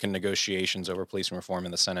Republican negotiations over policing reform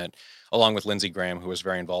in the Senate, along with Lindsey Graham, who was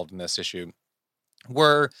very involved in this issue,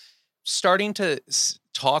 were starting to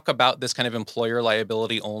talk about this kind of employer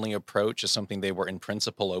liability only approach as something they were in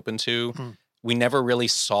principle open to. We never really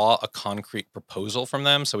saw a concrete proposal from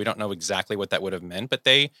them, so we don't know exactly what that would have meant, but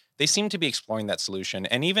they seem to be exploring that solution.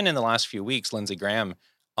 And even in the last few weeks, Lindsey Graham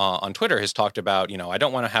on Twitter has talked about, I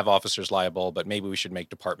don't want to have officers liable, but maybe we should make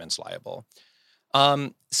departments liable.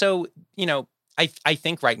 So, I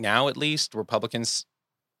think right now, at least, Republicans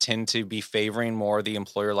tend to be favoring more the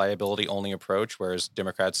employer liability only approach, whereas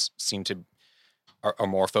Democrats seem to are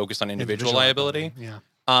more focused on individual liability. Yeah.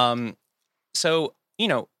 So,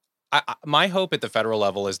 my hope at the federal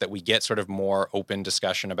level is that we get sort of more open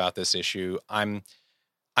discussion about this issue. I'm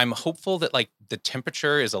hopeful that the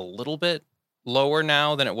temperature is a little bit lower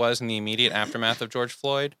now than it was in the immediate aftermath of George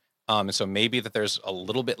Floyd. And so maybe that there's a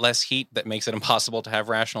little bit less heat that makes it impossible to have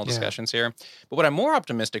rational discussions here. But what I'm more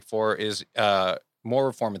optimistic for is more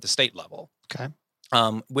reform at the state level. Okay.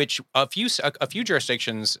 Which a few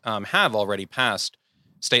jurisdictions have already passed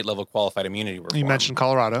state-level qualified immunity reform. You mentioned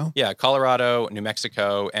Colorado. Yeah, Colorado, New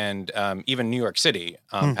Mexico, and even New York City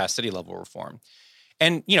passed city-level reform.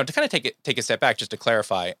 And, to kind of take a step back, just to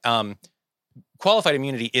clarify, qualified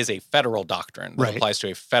immunity is a federal doctrine that applies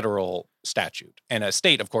to a federal statute. And a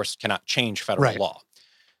state, of course, cannot change federal law.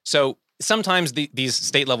 So sometimes these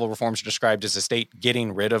state-level reforms are described as a state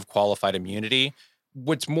getting rid of qualified immunity.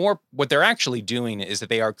 What they're actually doing is that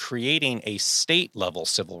they are creating a state-level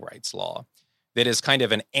civil rights law that is kind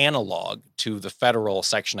of an analog to the federal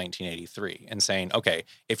Section 1983 and saying, okay,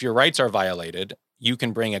 if your rights are violated, you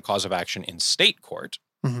can bring a cause of action in state court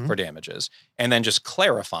for damages, and then just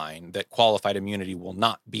clarifying that qualified immunity will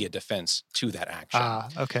not be a defense to that action.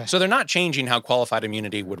 Okay. So they're not changing how qualified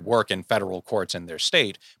immunity would work in federal courts in their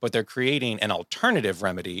state, but they're creating an alternative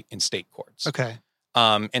remedy in state courts. Okay.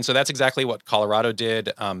 And so that's exactly what Colorado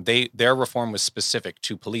did. Their reform was specific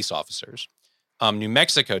to police officers. New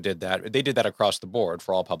Mexico did that. They did that across the board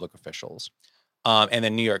for all public officials. And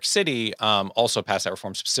then New York City also passed that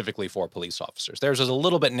reform specifically for police officers. Theirs was a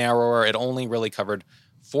little bit narrower. It only really covered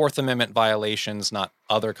Fourth Amendment violations, not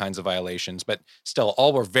other kinds of violations. But still,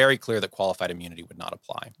 all were very clear that qualified immunity would not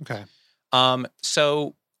apply. Okay.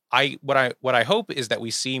 So what I hope is that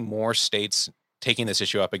we see more states taking this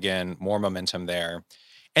issue up again, more momentum there.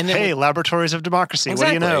 And then laboratories of democracy.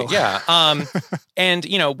 Exactly, what do you know? Yeah. And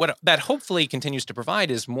what that hopefully continues to provide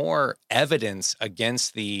is more evidence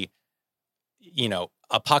against the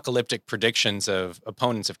apocalyptic predictions of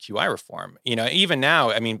opponents of QI reform. Even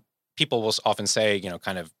now, people will often say,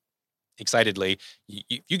 kind of excitedly,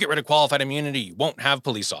 you get rid of qualified immunity, you won't have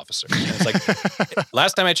police officers. And it's like,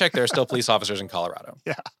 last time I checked, there are still police officers in Colorado.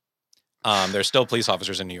 Yeah. There's still police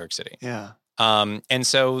officers in New York City. Yeah. And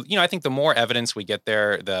so, I think the more evidence we get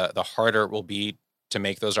there, the harder it will be to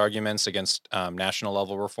make those arguments against national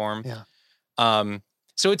level reform. Yeah.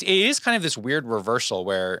 So it is kind of this weird reversal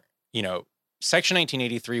where, Section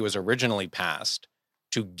 1983 was originally passed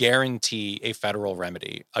to guarantee a federal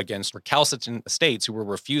remedy against recalcitrant states who were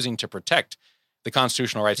refusing to protect the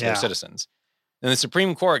constitutional rights of their citizens. And the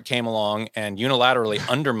Supreme Court came along and unilaterally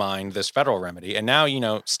undermined this federal remedy. And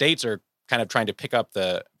now, states are kind of trying to pick up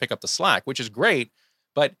the slack, which is great.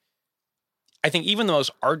 But I think even the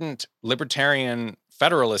most ardent libertarian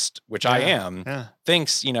federalist, which I am,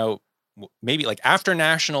 thinks, maybe after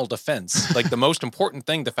national defense, the most important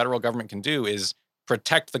thing the federal government can do is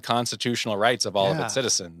protect the constitutional rights of all of its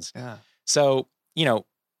citizens. Yeah. So,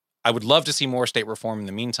 I would love to see more state reform in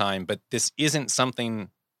the meantime, but this isn't something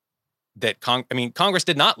that Congress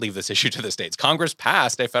did not leave this issue to the states. Congress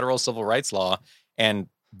passed a federal civil rights law, and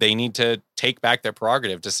they need to take back their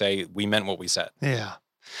prerogative to say, we meant what we said. Yeah.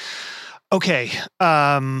 Okay.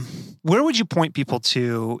 Where would you point people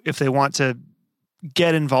to if they want to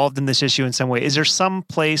get involved in this issue in some way, is there some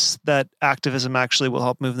place that activism actually will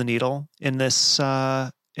help move the needle in this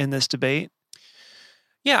debate?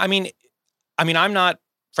 Yeah, I mean, I'm not,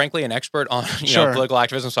 frankly, an expert on Sure. political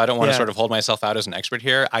activism, so I don't want to Yeah. sort of hold myself out as an expert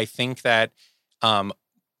here. I think that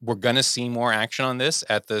we're going to see more action on this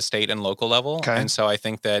at the state and local level, Okay. and so I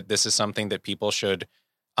think that this is something that people should,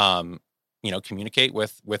 communicate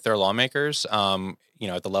with their lawmakers.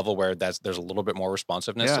 At the level where there's a little bit more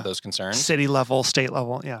responsiveness Yeah. to those concerns. City level, state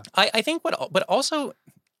level, yeah. I think but also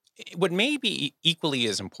what may be equally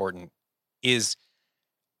as important is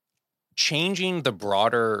changing the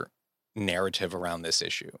broader narrative around this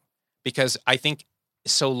issue. Because I think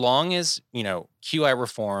so long as, QI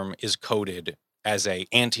reform is coded as a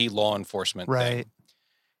anti-law enforcement Right. thing,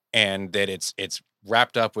 and that it's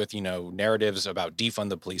wrapped up with, narratives about defund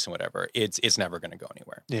the police and whatever, it's never going to go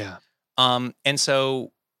anywhere. Yeah. And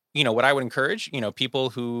so, what I would encourage, people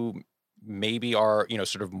who maybe are,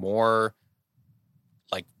 sort of more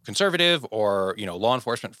like conservative or, law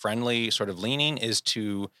enforcement friendly sort of leaning, is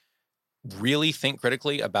to really think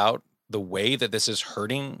critically about the way that this is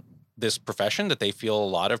hurting this profession that they feel a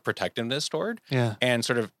lot of protectiveness toward, Yeah. and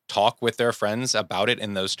sort of talk with their friends about it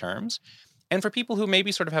in those terms. And for people who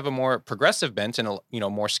maybe sort of have a more progressive bent and,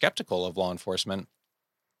 more skeptical of law enforcement,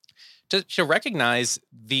 to recognize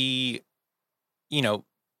the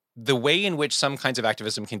way in which some kinds of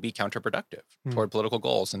activism can be counterproductive toward political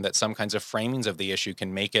goals, and that some kinds of framings of the issue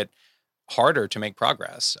can make it harder to make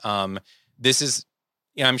progress. This is,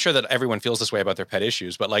 I'm sure that everyone feels this way about their pet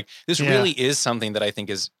issues, but this really is something that I think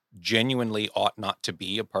is genuinely ought not to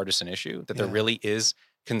be a partisan issue, that there really is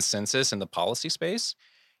consensus in the policy space.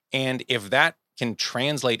 And if that can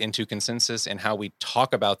translate into consensus in how we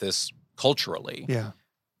talk about this culturally,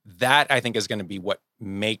 that I think is going to be what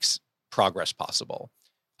makes progress possible.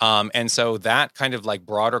 And so that kind of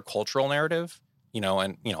broader cultural narrative,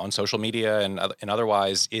 and on social media and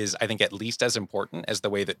otherwise, is, I think, at least as important as the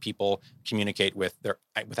way that people communicate with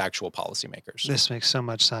actual policymakers. This makes so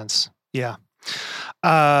much sense. Yeah.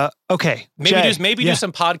 Okay. Maybe do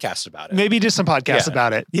some podcasts about it. Maybe do some podcasts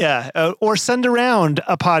about it. Yeah. Or send around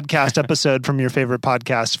a podcast episode from your favorite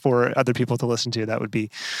podcast for other people to listen to. That would be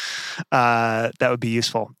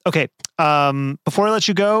useful. Okay. Before I let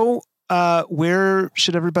you go, where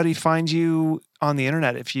should everybody find you on the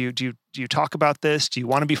internet? If you do you talk about this? Do you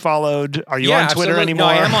want to be followed? Are you on Twitter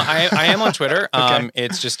anymore? No, I am on Twitter. Okay.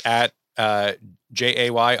 It's just at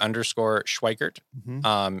JAY_Schweikert, SCHWEIKERT.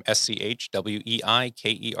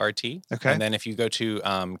 Okay. And then if you go to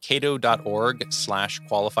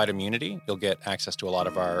cato.org/qualified immunity, you'll get access to a lot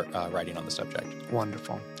of our writing on the subject.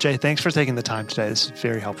 Wonderful. Jay, thanks for taking the time today. This is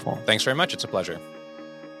very helpful. Thanks very much. It's a pleasure.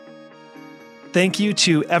 Thank you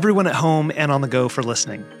to everyone at home and on the go for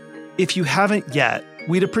listening. If you haven't yet,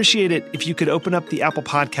 we'd appreciate it if you could open up the Apple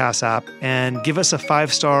Podcasts app and give us a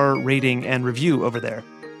 5-star rating and review over there.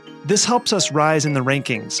 This helps us rise in the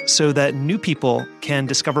rankings so that new people can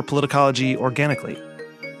discover Politicology organically.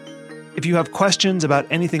 If you have questions about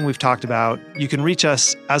anything we've talked about, you can reach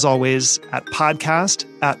us, as always, at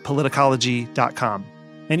podcast@politicology.com.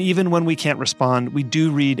 And even when we can't respond, we do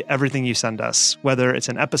read everything you send us, whether it's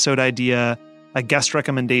an episode idea, a guest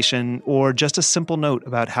recommendation, or just a simple note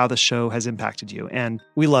about how the show has impacted you. And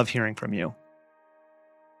we love hearing from you.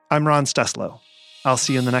 I'm Ron Steslow. I'll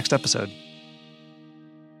see you in the next episode.